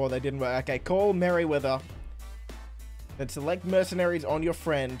out before. They didn't work. Okay, call Merryweather. Then select mercenaries on your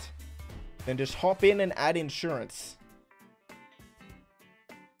friend. Then just hop in and add insurance.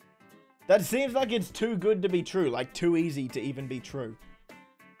 That seems like it's too good to be true. Like, too easy to even be true.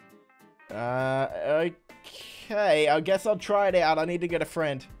 Okay, I guess I'll try it out. I need to get a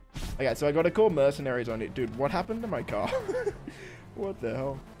friend. Okay, so I gotta call mercenaries on it. Dude, what happened to my car? What the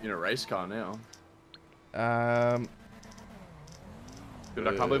hell? You're in a race car now. Dude,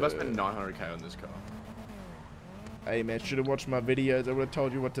 I can't believe I spent 900k on this car. Hey man, should have watched my videos. I would have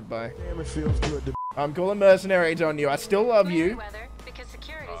told you what to buy. Damn, it feels good to... I'm calling mercenaries on you. I still love you.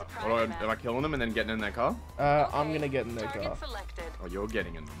 Am I killing them and then getting in their car? I'm gonna get in their car. Oh, you're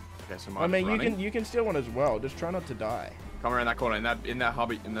getting in them. Okay, so I mean, you can steal one as well. Just try not to die. Come around that corner in that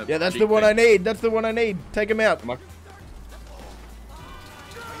hobby in the. Yeah, that's the one I need. That's the one I need. Take him out. Oh,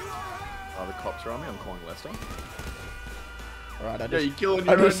 the cops are on me. I'm calling Lester. Alright, I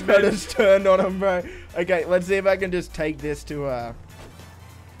just turned on him, bro. Okay, let's see if I can just take this to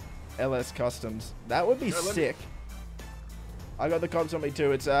LS Customs. That would be sick. I got the cops on me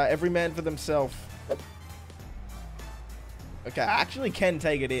too. It's every man for themselves. Okay, I actually can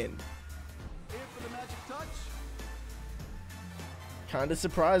take it in. Kinda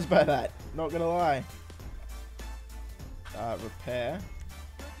surprised by that. Not gonna lie. Repair.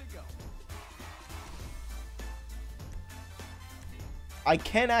 I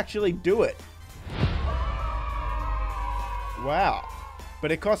can actually do it. Wow.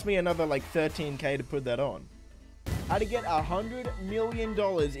 But it cost me another like 13k to put that on. How to get $100 million in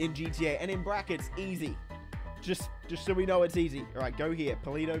GTA, and in brackets, easy. Just so we know it's easy. All right, go here,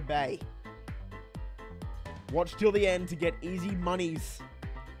 Paleto Bay. Watch till the end to get easy monies.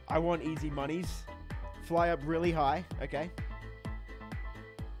 I want easy monies. Fly up really high, okay?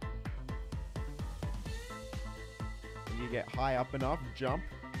 And you get high up enough, jump.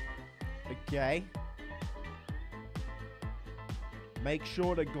 Okay. Make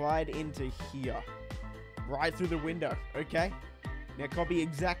sure to glide into here. Right through the window, okay? Now copy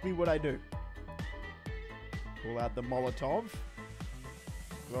exactly what I do. Pull out the Molotov.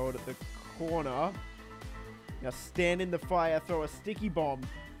 Throw it at the corner. Now stand in the fire, throw a sticky bomb.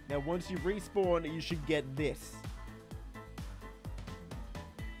 Now once you respawn, you should get this.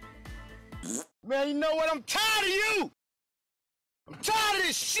 Man, you know what? I'm tired of you! I'm tired of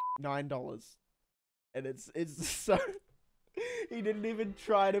this shit! $9. And it's so... He didn't even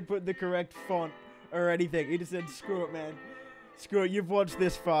try to put the correct font or anything. He just said, screw it, man. Screw it, you've watched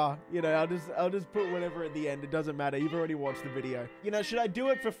this far. You know, I'll just put whatever at the end. It doesn't matter. You've already watched the video. You know, should I do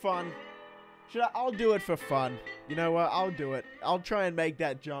it for fun? I'll do it for fun. You know what? I'll do it. I'll try and make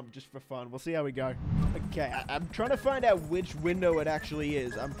that jump just for fun. We'll see how we go. Okay, I'm trying to find out which window it actually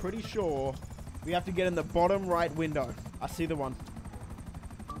is. I'm pretty sure we have to get in the bottom right window. I see the one.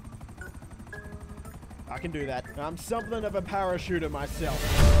 I can do that. I'm something of a parachuter myself.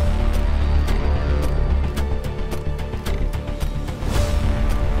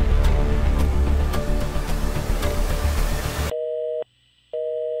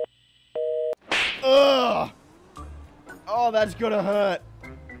 Ugh! Oh, that's gonna hurt.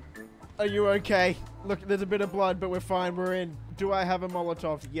 Are you okay? Look, there's a bit of blood, but we're fine. We're in. Do I have a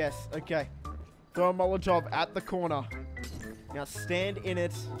Molotov? Yes. Okay. Throw a Molotov at the corner. Now stand in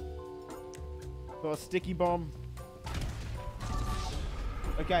it. Throw a sticky bomb.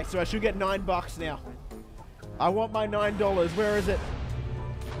 Okay, so I should get $9 now. I want my $9. Where is it?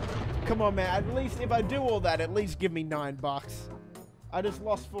 Come on, man. At least if I do all that, at least give me $9. I just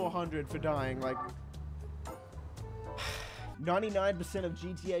lost 400 for dying. Like, 99% of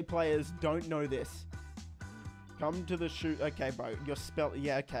GTA players don't know this. Come to the shoot. Okay, bro. You're spelled.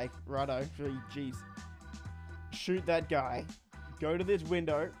 Yeah, okay. Righto. Jeez. Shoot that guy. Go to this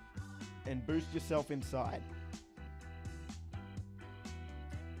window and boost yourself inside.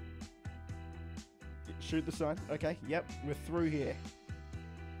 Shoot the sign. Okay, yep, we're through here.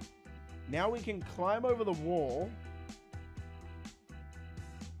 Now we can climb over the wall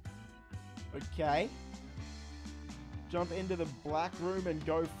Okay. Jump into the black room and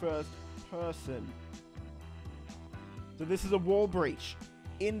go first person. So this is a wall breach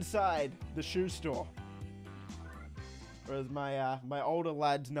inside the shoe store. Or as my older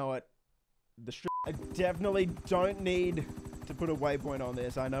lads know it, the I definitely don't need to put a waypoint on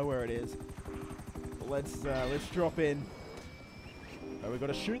this. I know where it is. But let's drop in. We've got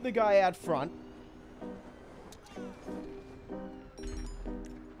to shoot the guy out front.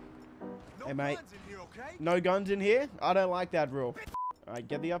 Hey mate, no guns in here? I don't like that rule. Alright,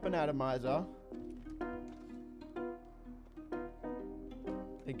 get the up and atomizer.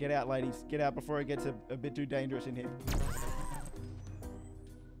 Hey, get out ladies, get out before it gets a bit too dangerous in here.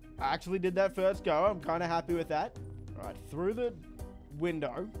 I actually did that first go, I'm kind of happy with that. Alright, through the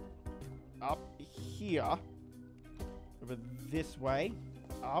window, up here, over this way,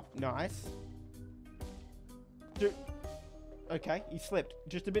 up, nice. Dude. Okay, he slipped.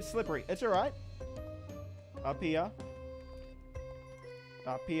 Just a bit slippery. It's alright. Up here.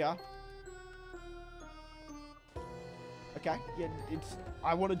 Up here. Okay, yeah, it's...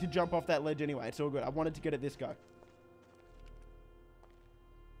 I wanted to jump off that ledge anyway. It's all good. I wanted to get at this guy.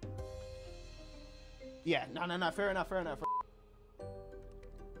 Yeah, no. Fair enough.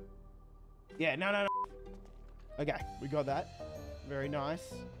 Yeah, no. Okay, we got that. Very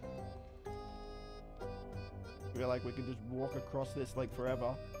nice. I feel like we can just walk across this like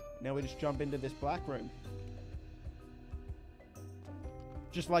forever. Now we just jump into this black room.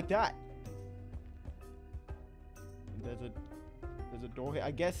 Just like that. There's a door here.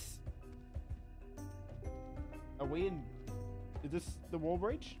 I guess... Are we in... Is this the wall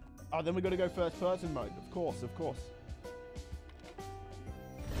breach? Oh, then we gotta go first person mode. Of course.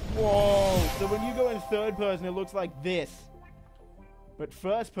 Whoa! So when you go in third person, it looks like this. But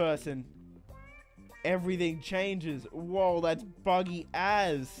first person... Everything changes. Whoa, that's buggy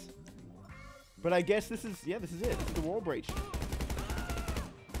as. But I guess this is... Yeah, this is it. This is the wall breach.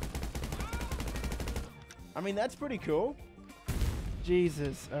 I mean, that's pretty cool.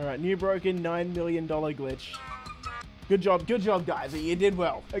 Jesus. Alright, new broken $9 million glitch. Good job, guys. You did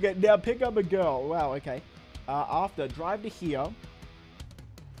well. Okay, now pick up a girl. Wow, okay. After, drive to here.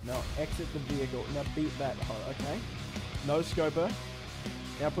 Now, exit the vehicle. Now, beat that hoe, okay? No scoper.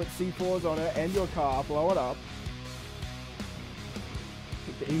 Now put C4s on her and your car, blow it up.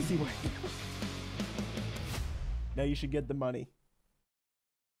 Take the easy way. Now you should get the money.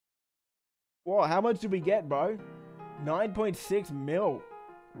 Whoa, how much did we get, bro? 9.6 mil.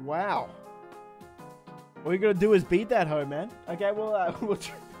 Wow. All you gotta do is beat that hoe, man. Okay, well, we'll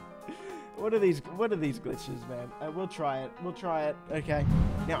try. What are these glitches, man? We'll try it. Okay.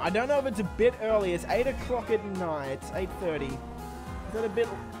 Now, I don't know if it's a bit early. It's 8 o'clock at night. It's 8:30. Is that a bit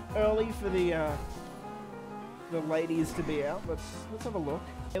early for the ladies to be out? Let's have a look.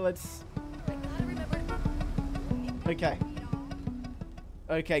 Okay, let's... Okay.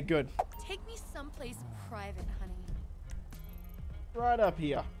 Okay, good. Take me someplace private, honey. Right up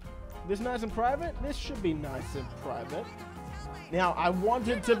here. This nice and private? This should be nice and private. Now, I want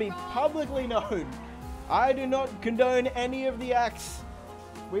it to be publicly known. I do not condone any of the acts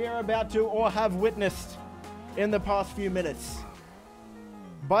we are about to or have witnessed in the past few minutes.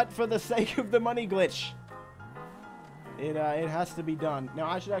 But for the sake of the money glitch, it has to be done. Now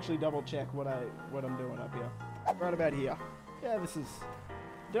I should actually double check what I'm doing up here. Right about here. Yeah, this is.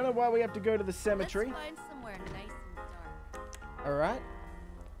 Don't know why we have to go to the cemetery. Let's find somewhere nice and dark. All right.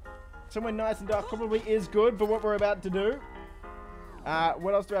 Somewhere nice and dark probably is good for what we're about to do.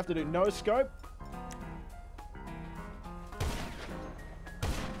 What else do I have to do? No scope.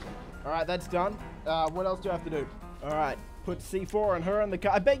 All right, that's done. What else do I have to do? All right. Put C4 on her on the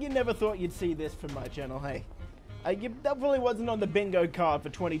car. I bet you never thought you'd see this from my channel, hey. That probably wasn't on the bingo card for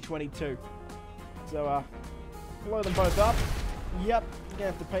 2022. So, blow them both up. Yep, you're gonna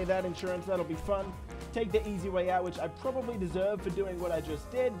have to pay that insurance. That'll be fun. Take the easy way out, which I probably deserve for doing what I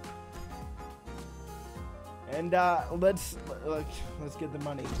just did. And, let's get the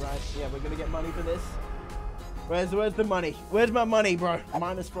money, right? Yeah, we're gonna get money for this. Where's the money? Where's my money, bro?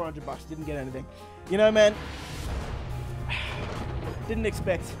 Minus 400 bucks. Didn't get anything. You know, man. Didn't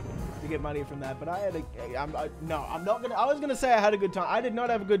expect to get money from that, but I had no, I'm not gonna. I was gonna say I had a good time. I did not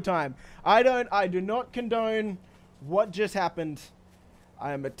have a good time. I do not condone what just happened.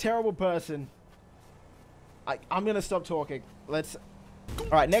 I am a terrible person. I'm gonna stop talking. Let's. All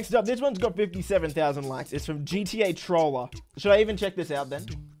right, next up, this one's got 57,000 likes. It's from GTA Troller. Should I even check this out then?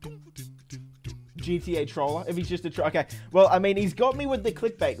 GTA Troller. If he's just a troll. Okay. Well, I mean, he's got me with the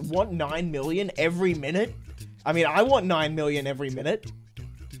clickbait. Want 9 million every minute? I mean, I want 9 million every minute.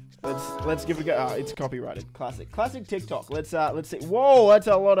 Let's give it a go. Oh, it's copyrighted. Classic TikTok. Let's see. Whoa, that's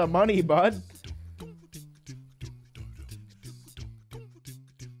a lot of money, bud.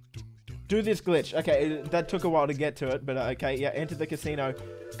 Do this glitch. Okay, that took a while to get to it, but okay, yeah, enter the casino.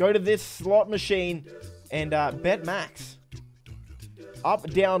 Go to this slot machine and bet max. Up,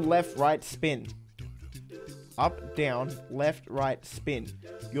 down, left, right, spin. Up, down, left, right, spin.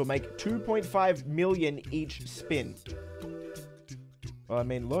 You'll make 2.5 million each spin. Well, I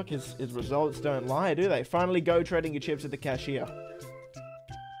mean, look, his results don't lie, do they? Finally go trading your chips at the cashier.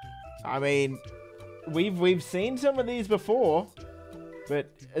 I mean, we've seen some of these before. But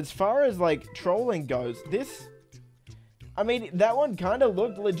as far as, like, trolling goes, this... I mean, that one kind of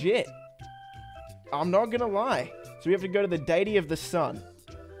looked legit. I'm not gonna lie. So we have to go to the deity of the sun.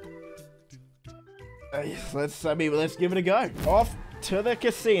 Let's give it a go. Off to the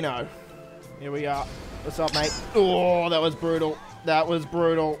casino. Here we are. What's up, mate? Oh, that was brutal. That was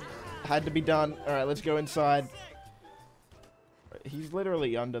brutal. Had to be done. All right, let's go inside. He's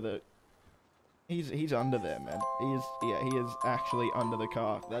literally under the... He's under there, man. He is actually under the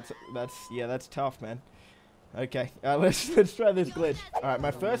car. That's tough, man. Okay, let's try this glitch. All right,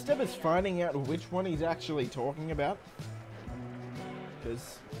 my first step is finding out which one he's actually talking about.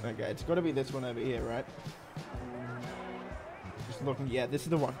 Because, okay, it's got to be this one over here, right? Just looking, yeah, this is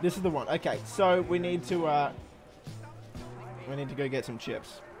the one. This is the one. Okay, so we need to go get some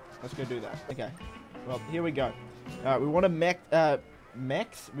chips. Let's go do that. Okay, well, here we go. We want to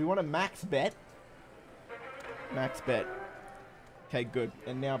we want to max bet. Max bet. Okay, good.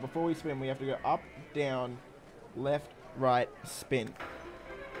 And now, before we spin, we have to go up, down, left, right, spin.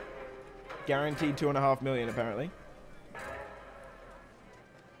 Guaranteed 2.5 million, apparently.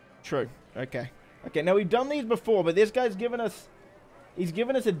 True. Okay. Okay, now we've done these before, but this guy's given us... He's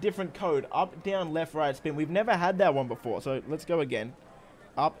given us a different code. Up, down, left, right, spin. We've never had that one before, so let's go again.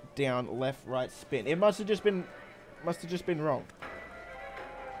 Up, down, left, right, spin. It must have just been wrong.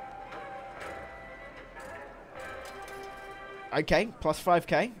 Okay, plus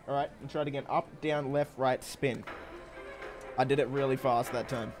 5k. Alright, and try it again. Up, down, left, right, spin. I did it really fast that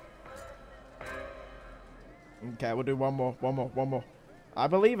time. Okay, we'll do one more. I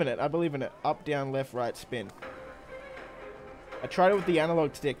believe in it. Up, down, left, right, spin. I tried it with the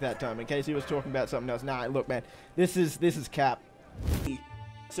analog stick that time, in case he was talking about something else. Nah, look, man. This is cap.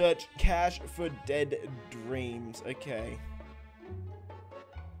 Search cash for dead dreams. Okay.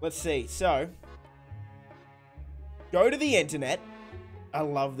 Let's see. So... go to the internet. I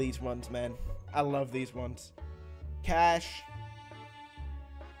love these ones, man. I love these ones. Cash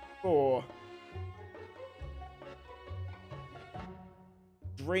for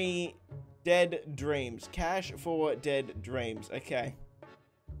dead dreams. Cash for dead dreams. Okay.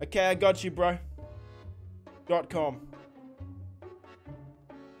 Okay, I got you, bro. .com.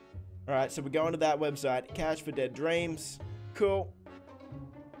 Alright, so we're going to that website. Cash for dead dreams. Cool.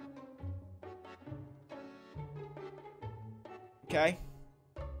 Okay.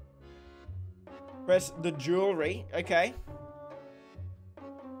 Press the jewelry. Okay.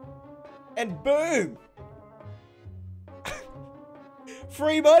 And boom!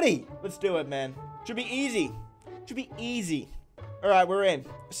 Free money! Let's do it, man. Should be easy. Should be easy. Alright, we're in.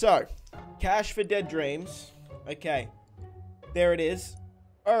 So, cash for dead dreams. Okay. There it is.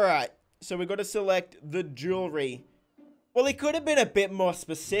 Alright. So we got to select the jewelry. Well, it could have been a bit more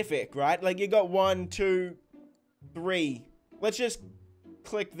specific, right? Like, you got 1, 2, 3... Let's just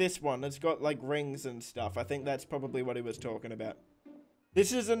click this one. It's got, like, rings and stuff. I think that's probably what he was talking about.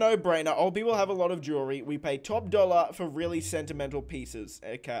 This is a no-brainer. Old people have a lot of jewelry. We pay top dollar for really sentimental pieces.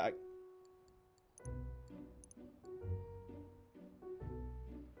 Okay.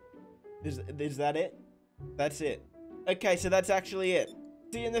 Is that it? That's it. Okay, so that's actually it.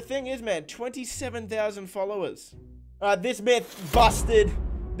 See, and the thing is, man, 27,000 followers. This myth busted.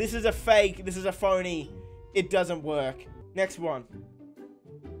 This is a fake. This is a phony. It doesn't work. Next one.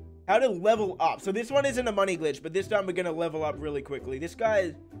 How to level up. So this one isn't a money glitch, but this time we're going to level up really quickly. This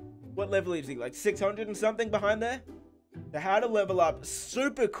guy, what level is he? Like 600 and something behind there? So how to level up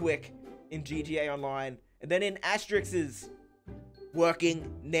super quick in GTA Online. And then in Asterix's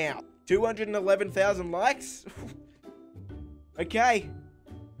working now. 211,000 likes? Okay.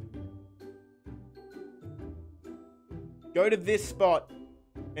 Go to this spot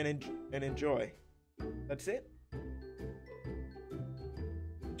and enjoy. That's it.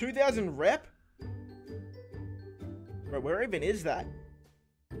 2,000 rep? Bro, where even is that?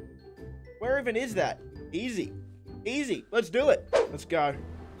 Where even is that? Easy. Easy. Let's do it. Let's go.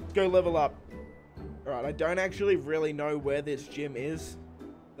 Let's go level up. Alright, I don't actually really know where this gym is.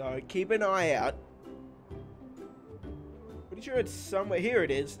 So keep an eye out. What Pretty sure it's somewhere. Here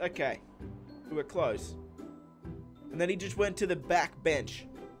it is. Okay. We were close. And then he just went to the back bench.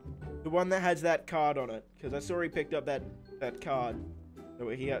 The one that has that card on it. Because I saw he picked up that card. So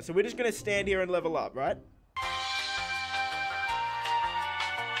we're here. So we're just going to stand here and level up, right?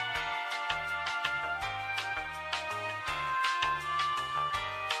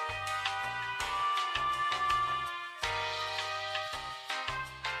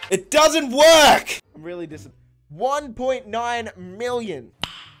 It doesn't work! I'm really disappointed. 1.9 million.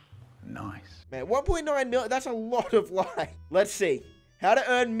 Nice. Man, 1.9 million, that's a lot of life. Let's see. How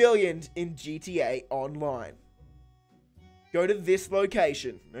to earn millions in GTA Online. Go to this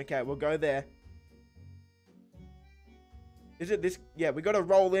location. Okay, we'll go there. Is it this? Yeah, we gotta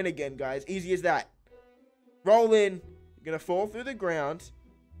roll in again, guys. Easy as that. Roll in. You're gonna fall through the ground.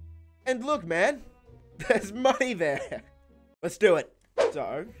 And look, man. There's money there. Let's do it.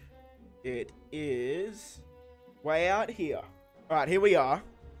 So, it is way out here. Alright, here we are.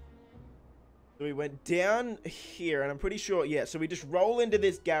 So we went down here, and I'm pretty sure, yeah, so we just roll into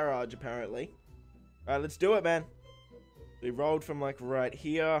this garage, apparently. Alright, let's do it, man. We rolled from, like, right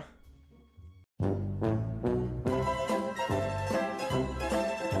here. I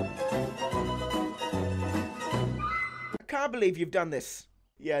can't believe you've done this.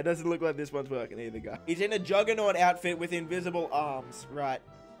 Yeah, it doesn't look like this one's working either, guy. He's in a Juggernaut outfit with invisible arms. Right.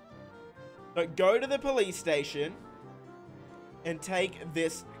 So go to the police station and take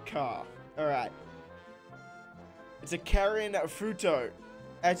this car. Alright. It's a Karen Fruto.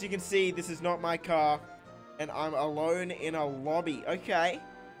 As you can see, this is not my car. And I'm alone in a lobby. Okay.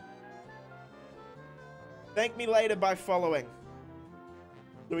 Thank me later by following.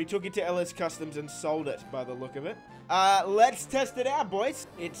 So we took it to Ellis Customs and sold it by the look of it. Let's test it out, boys.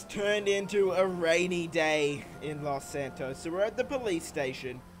 It's turned into a rainy day in Los Santos. So we're at the police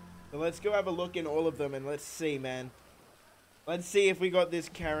station. So let's go have a look in all of them and let's see, man. Let's see if we got this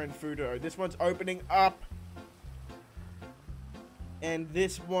Karen Fruto. This one's opening up. And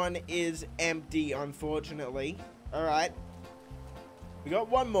this one is empty, unfortunately. Alright. We got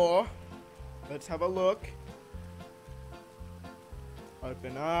one more. Let's have a look.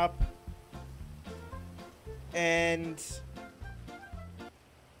 Open up. And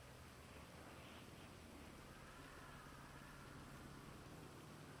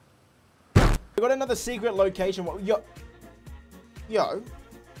we got another secret location. Yo.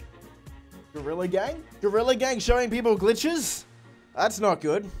 Gorilla Gang? Gorilla Gang showing people glitches? That's not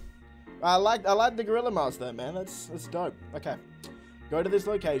good. I like the Gorilla Mask though, man. That's dope. Okay. Go to this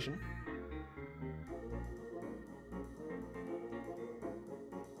location.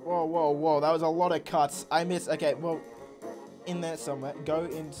 Whoa, whoa, whoa. That was a lot of cuts. I missed. Okay, well, in there somewhere. Go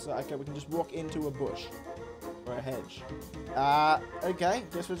inside. Okay, we can just walk into a bush. Or a hedge. Okay.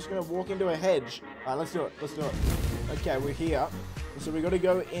 Guess we're just going to walk into a hedge. Alright, let's do it. Let's do it. Okay, we're here. So we got to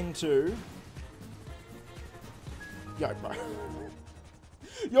go into... Yo, bro.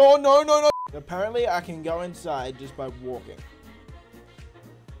 Yo, no, no, no. Apparently, I can go inside just by walking.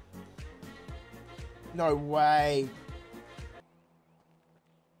 No way.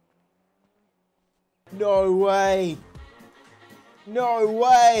 No way. No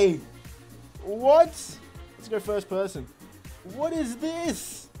way. What? Let's go first person. What is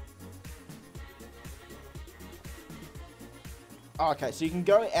this? Okay, so you can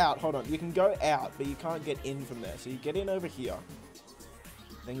go out. Hold on. You can go out, but you can't get in from there. So you get in over here.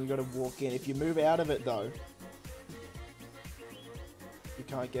 Then you got to walk in. If you move out of it, though, you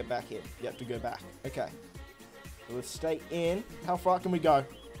can't get back in. You have to go back. Okay. So let's stay in. How far can we go?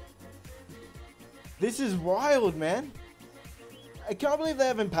 This is wild, man. I can't believe they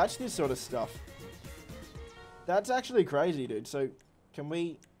haven't patched this sort of stuff. That's actually crazy, dude. So, can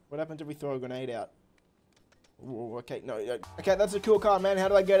we... What happens if we throw a grenade out? Ooh, okay, no. Okay, that's a cool car, man. How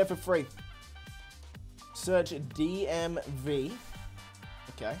do I get it for free? Search DMV.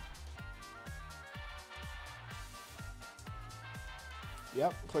 Okay.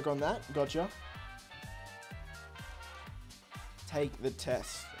 Yep, click on that. Gotcha. Take the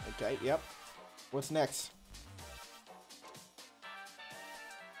test. Okay, yep. What's next?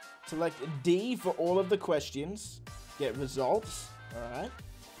 Select D for all of the questions. Get results. Alright.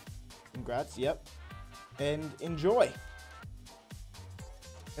 Congrats, yep. And enjoy.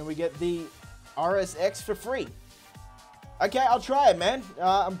 And we get the RSX for free. Okay, I'll try it, man.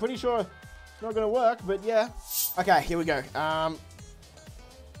 I'm pretty sure it's not going to work, but yeah. Okay, here we go.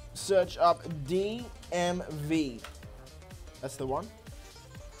 Search up DMV. That's the one.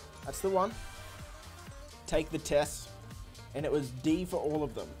 That's the one. Take the test. And it was D for all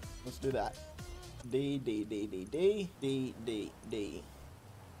of them. Let's do that. D, D, D, D, D, D, D, D,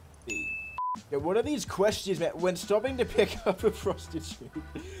 D. Yeah, what are these questions, man? When stopping to pick up a prostitute,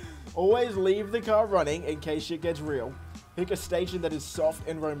 always leave the car running in case shit gets real. Pick a station that is soft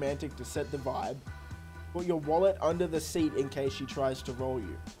and romantic to set the vibe. Put your wallet under the seat in case she tries to roll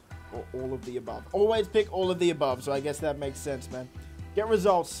you. Or all of the above. Always pick all of the above, so I guess that makes sense, man. Get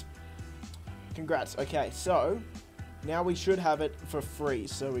results. Congrats. Okay, so now we should have it for free.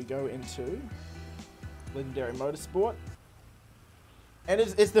 So we go into Legendary Motorsport. And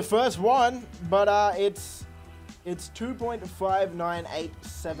it's the first one, but it's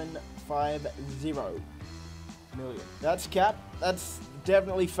 2.598750 million. That's cap. That's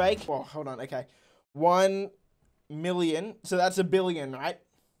definitely fake. Well, hold on. Okay, 1 million. So that's a billion, right?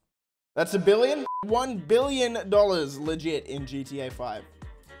 That's a billion. $1 billion legit in GTA 5.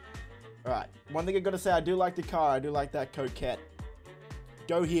 All right. One thing I gotta say, I do like the car. I do like that coquette.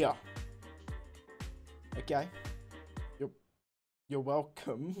 Go here. Okay. You're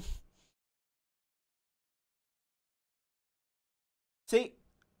welcome. See,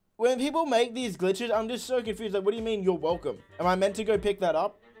 when people make these glitches, I'm just so confused. Like, what do you mean you're welcome? Am I meant to go pick that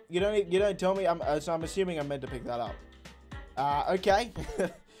up? You don't tell me. So I'm assuming I'm meant to pick that up. Okay.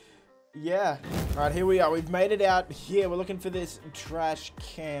 Yeah. All right, here we are. We've made it out here. We're looking for this trash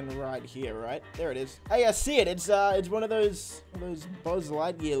can right here, right? There it is. Hey, I see it. It's one of those Buzz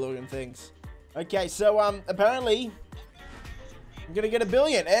Lightyear looking things. Okay, so apparently I'm gonna get $1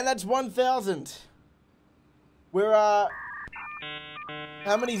 billion, and that's 1,000. We're how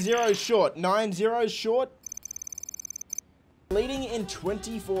many zeros short? 9 zeros short. Leading in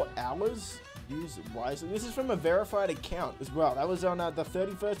 24 hours. Use wisely. This is from a verified account as well. That was on the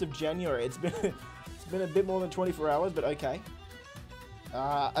 31st of January. It's been a bit more than 24 hours, but okay.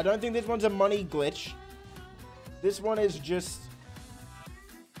 I don't think this one's a money glitch. This one is just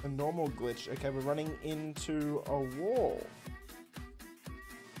a normal glitch. Okay, we're running into a wall.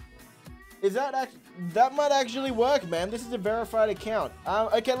 Is that might actually work, man. This is a verified account.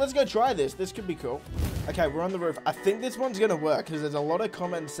 Okay, let's go try this. This could be cool. Okay, we're on the roof. I think this one's gonna work because there's a lot of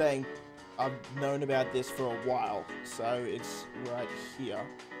comments saying I've known about this for a while. So it's right here.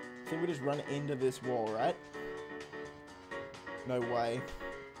 I think we just run into this wall, right? No way.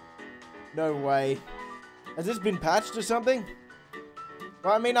 No way. Has this been patched or something?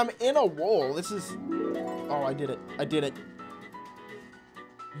 Well, I mean, I'm in a wall. This is... Oh, I did it. I did it.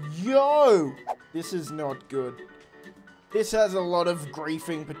 Yo! This is not good. This has a lot of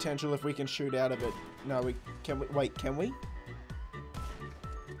griefing potential if we can shoot out of it. No, wait, can we?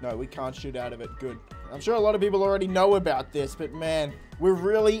 No, we can't shoot out of it. Good. I'm sure a lot of people already know about this, but man, we're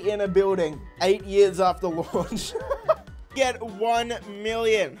really in a building 8 years after launch. Get 1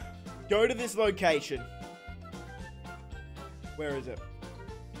 million. Go to this location. Where is it?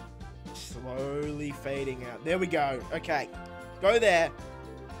 Slowly fading out. There we go. Okay. Go there.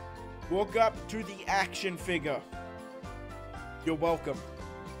 Walk up to the action figure. You're welcome.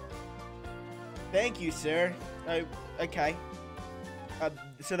 Thank you, sir. Oh, okay.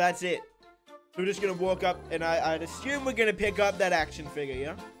 So that's it. We're just gonna walk up, and I'd assume we're gonna pick up that action figure,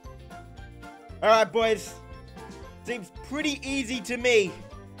 yeah? Alright, boys. Seems pretty easy to me.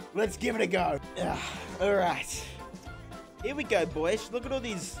 Let's give it a go. Alright. Here we go, boys. Look at all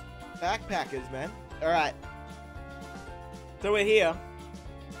these backpackers, man. Alright. So we're here.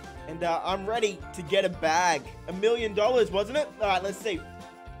 And I'm ready to get a bag. $1 million, wasn't it? Alright, let's see.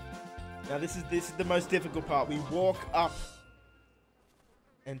 Now this is the most difficult part. We walk up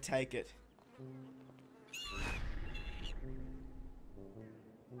and take it.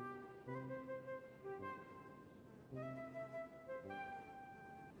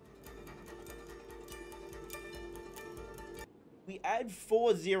 We add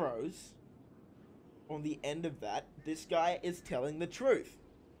 4 zeros on the end of that. This guy is telling the truth.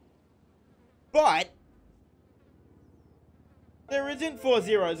 But there isn't 4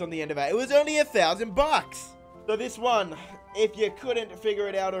 zeros on the end of it. It was only $1,000. So this one, if you couldn't figure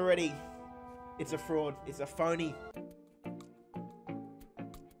it out already, it's a fraud. It's a phony.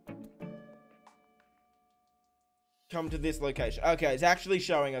 Come to this location. Okay, it's actually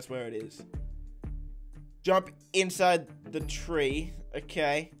showing us where it is. Jump inside the tree.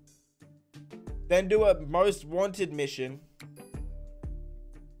 Okay. Then do a most wanted mission.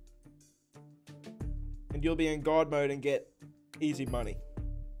 And you'll be in God mode and get easy money.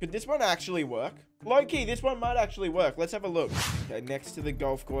 Could this one actually work? Low-key, this one might actually work. Let's have a look. Okay, next to the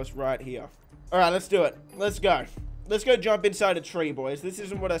golf course right here. Alright, let's do it. Let's go. Let's go jump inside a tree, boys. This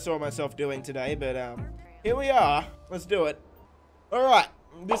isn't what I saw myself doing today, but here we are. Let's do it. Alright,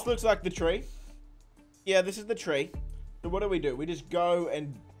 this looks like the tree. Yeah, this is the tree. So what do? We just go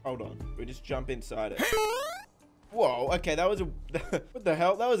and... Hold on. We just jump inside it. Whoa, okay, that was a... what the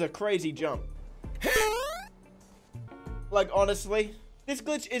hell? That was a crazy jump. Like, honestly, this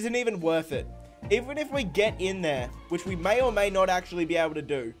glitch isn't even worth it. Even if we get in there, which we may or may not actually be able to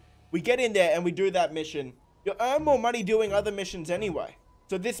do, we get in there and we do that mission, you'll earn more money doing other missions anyway.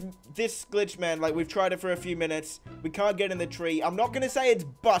 So this glitch, man, like, we've tried it for a few minutes. We can't get in the tree. I'm not going to say it's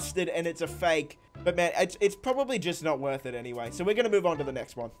busted and it's a fake, but, man, it's probably just not worth it anyway. So we're going to move on to the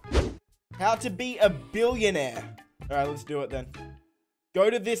next one. How to be a billionaire. All right, let's do it then. Go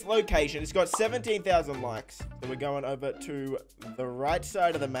to this location. It's got 17,000 likes. So we're going over to the right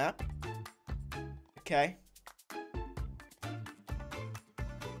side of the map. Okay.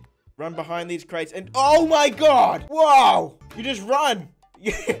 Run behind these crates and... oh my god! Wow! You just run!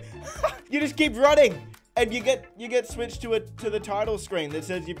 You just keep running! And you get switched to the title screen that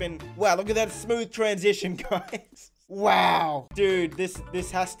says you've been... wow, look at that smooth transition, guys. Wow. Dude,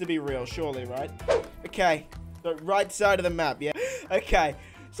 this has to be real, surely, right? Okay. So right side of the map, yeah? Okay.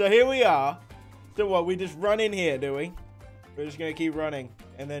 So here we are. So what, we just run in here, do we? We're just gonna keep running.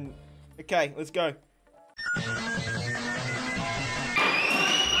 And then... okay, let's go.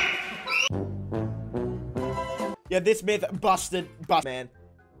 Yeah, this myth busted, man.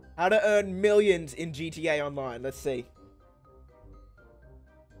 How to earn millions in GTA Online. Let's see.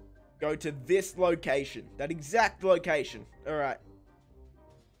 Go to this location. That exact location. All right.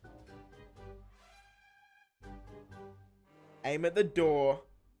 Aim at the door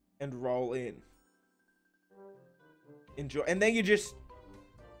and roll in. Enjoy. And then you just...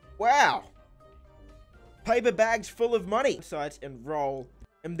 wow. Paper bags full of money. Sites and roll.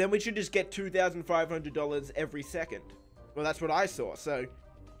 And then we should just get $2,500 every second. Well, that's what I saw, so...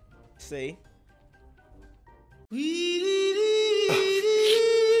 see?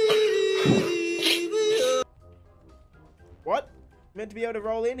 What? Meant to be able to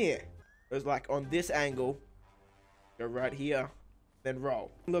roll in here. It was like on this angle. Go right here. Then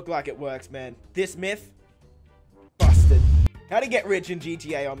roll. Look like it works, man. This myth? Busted. How to get rich in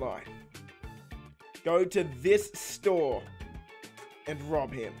GTA Online. Go to this store. And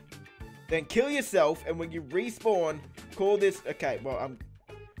rob him. Then kill yourself, and when you respawn, call this... okay, well,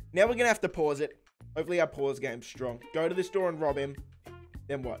 now we're gonna have to pause it. Hopefully our pause game's strong. Go to the store and rob him.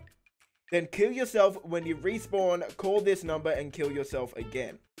 Then what? Then kill yourself when you respawn, call this number, and kill yourself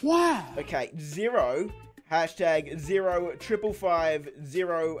again. Wow. Okay, 0, hashtag 0, 555,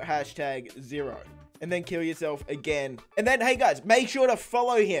 0, hashtag 0. And then kill yourself again. And then, hey guys, make sure to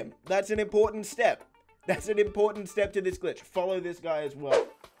follow him. That's an important step. That's an important step to this glitch. Follow this guy as well.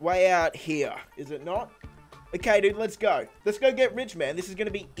 Way out here, is it not? Okay, dude, let's go. Let's go get rich, man. This is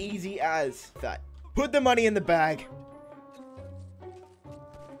gonna be easy as that. Put the money in the bag.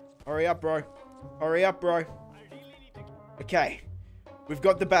 Hurry up, bro. Hurry up, bro. Okay. We've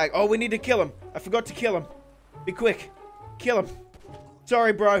got the bag. Oh, we need to kill him. I forgot to kill him. Be quick. Kill him.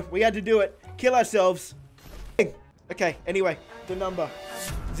 Sorry, bro. We had to do it. Kill ourselves. Okay, anyway. The number.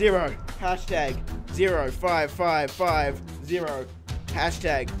 0. Hashtag 0, 555, 0.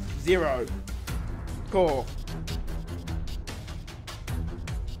 Hashtag 0. Call.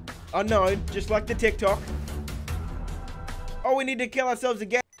 Unknown, just like the TikTok. Oh, we need to kill ourselves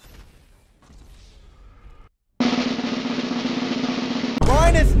again.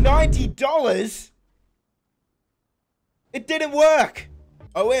 Minus $90? It didn't work.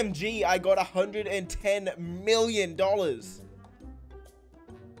 OMG, I got $110 million.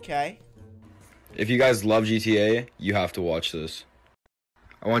 Okay. If you guys love GTA, you have to watch this.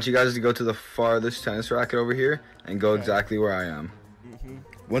 I want you guys to go to the farthest tennis racket over here and go exactly where I am.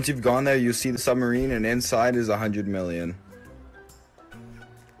 Once you've gone there, you'll see the submarine, and inside is 100 million.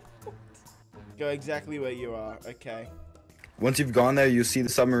 Go exactly where you are, okay. Once you've gone there, you'll see the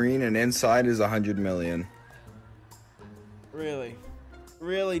submarine, and inside is 100 million. Really?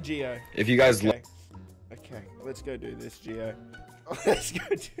 Really, Geo? If you guys okay. Okay, let's go do this, Geo. Let's go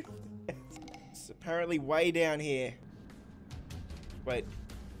do this. It's apparently way down here. Wait.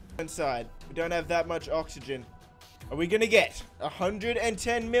 Inside. We don't have that much oxygen. Are we gonna get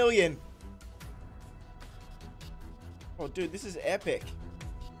 110 million? Oh, dude, this is epic.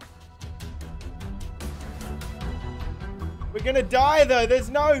 We're gonna die, though. There's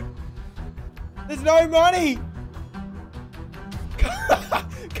no money.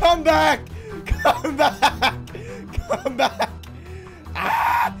 Come back. Come back. Come back.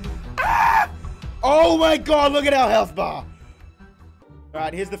 Ah! Ah! Oh my god, look at our health bar.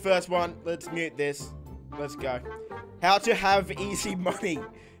 Alright, here's the first one. Let's mute this. Let's go. How to have easy money.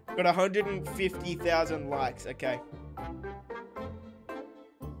 Got 150,000 likes. Okay.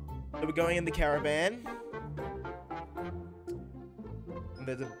 So we're going in the caravan. And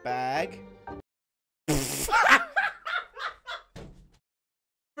there's a bag.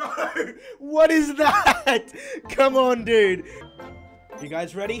 What is that? Come on, dude. You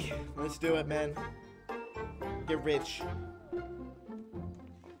guys ready? Let's do it, man. Get rich.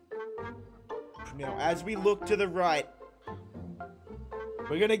 Now, as we look to the right,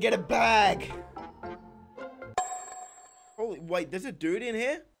 we're gonna get a bag. Holy, wait, there's a dude in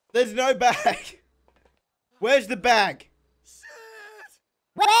here? There's no bag. Where's the bag?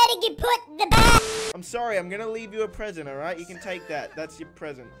 Where did you put the bag? I'm sorry, I'm gonna leave you a present, alright? You can take that. That's your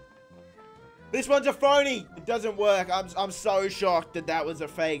present. This one's a phony! It doesn't work. I'm so shocked that that was a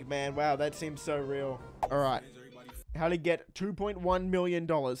fake, man. Wow, that seems so real. Alright. How to get $2.1 million.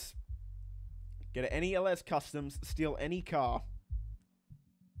 Get an NELS Customs, steal any car.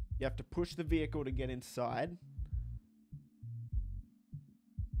 You have to push the vehicle to get inside.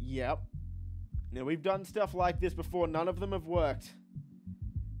 Yep. Now, we've done stuff like this before. None of them have worked.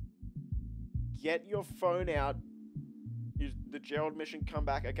 Get your phone out. Use the Gerald mission, come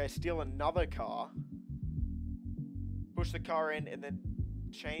back. Okay, steal another car. Push the car in and then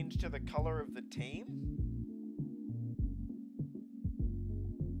change to the color of the team.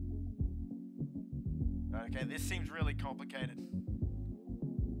 Okay, this seems really complicated.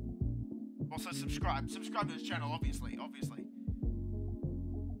 Also, subscribe. Subscribe to this channel, obviously.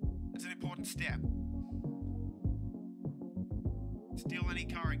 It's an important step. Steal any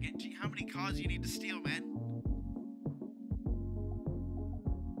car and get... How many cars do you need to steal, man?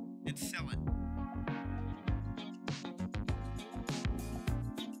 And sell it.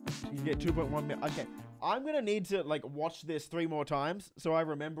 You can get 2.1 million. Okay, I'm gonna need to, like, watch this 3 more times so I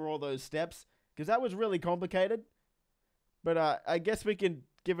remember all those steps. Because that was really complicated. But I guess we can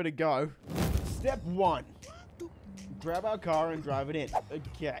give it a go. Step 1. Grab our car and drive it in.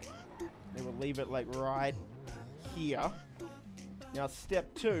 Okay. Then we'll leave it like right here. Now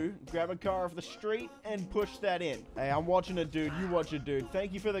step 2. Grab a car off the street and push that in. Hey, I'm watching it, dude. You watch it, dude.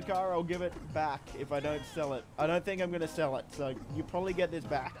 Thank you for the car. I'll give it back if I don't sell it. I don't think I'm going to sell it. So you probably get this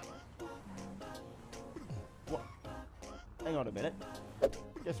back. What? Hang on a minute.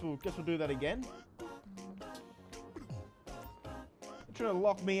 Guess we'll do that again. They're trying to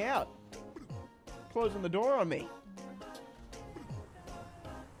lock me out. Closing the door on me.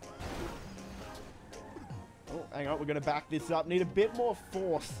 Oh, hang on, we're gonna back this up. Need a bit more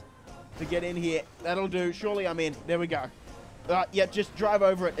force to get in here. That'll do. Surely I'm in. There we go. Yeah, just drive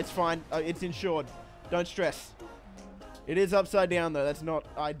over it. It's fine. It's insured. Don't stress. It is upside down though. That's not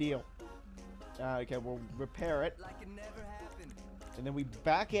ideal. Okay, we'll repair it. And then we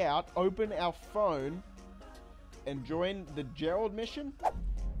back out, open our phone, and join the Gerald mission.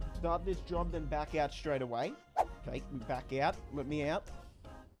 Start this job, then back out straight away. Okay, we back out. Let me out.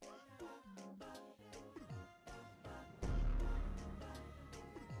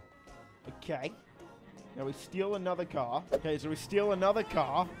 Okay. Now we steal another car. Okay, so we steal another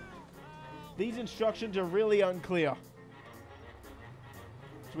car. These instructions are really unclear.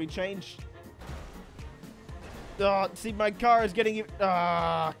 So we change... see, my car is getting...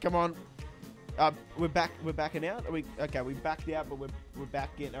 come on. We're backing out? Are we... Okay, we backed out, but we're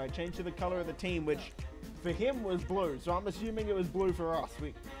back in. Alright, change to the color of the team, which for him was blue. So I'm assuming it was blue for us.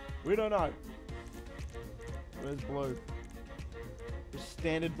 We don't know. Where's blue? Just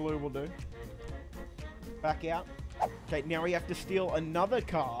standard blue will do. Back out. Okay, now we have to steal another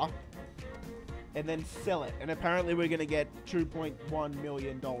car and then sell it. And apparently we're going to get $2.1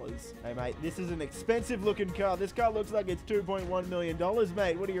 million. Hey, mate, this is an expensive looking car. This car looks like it's $2.1 million,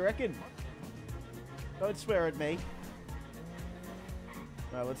 mate. What do you reckon? Don't swear at me.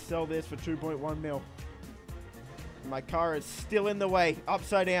 All right, let's sell this for 2.1 mil. My car is still in the way.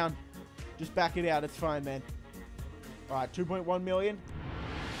 Upside down. Just back it out. It's fine, man. All right, 2.1 million.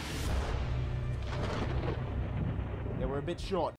 Yeah, we're a bit short.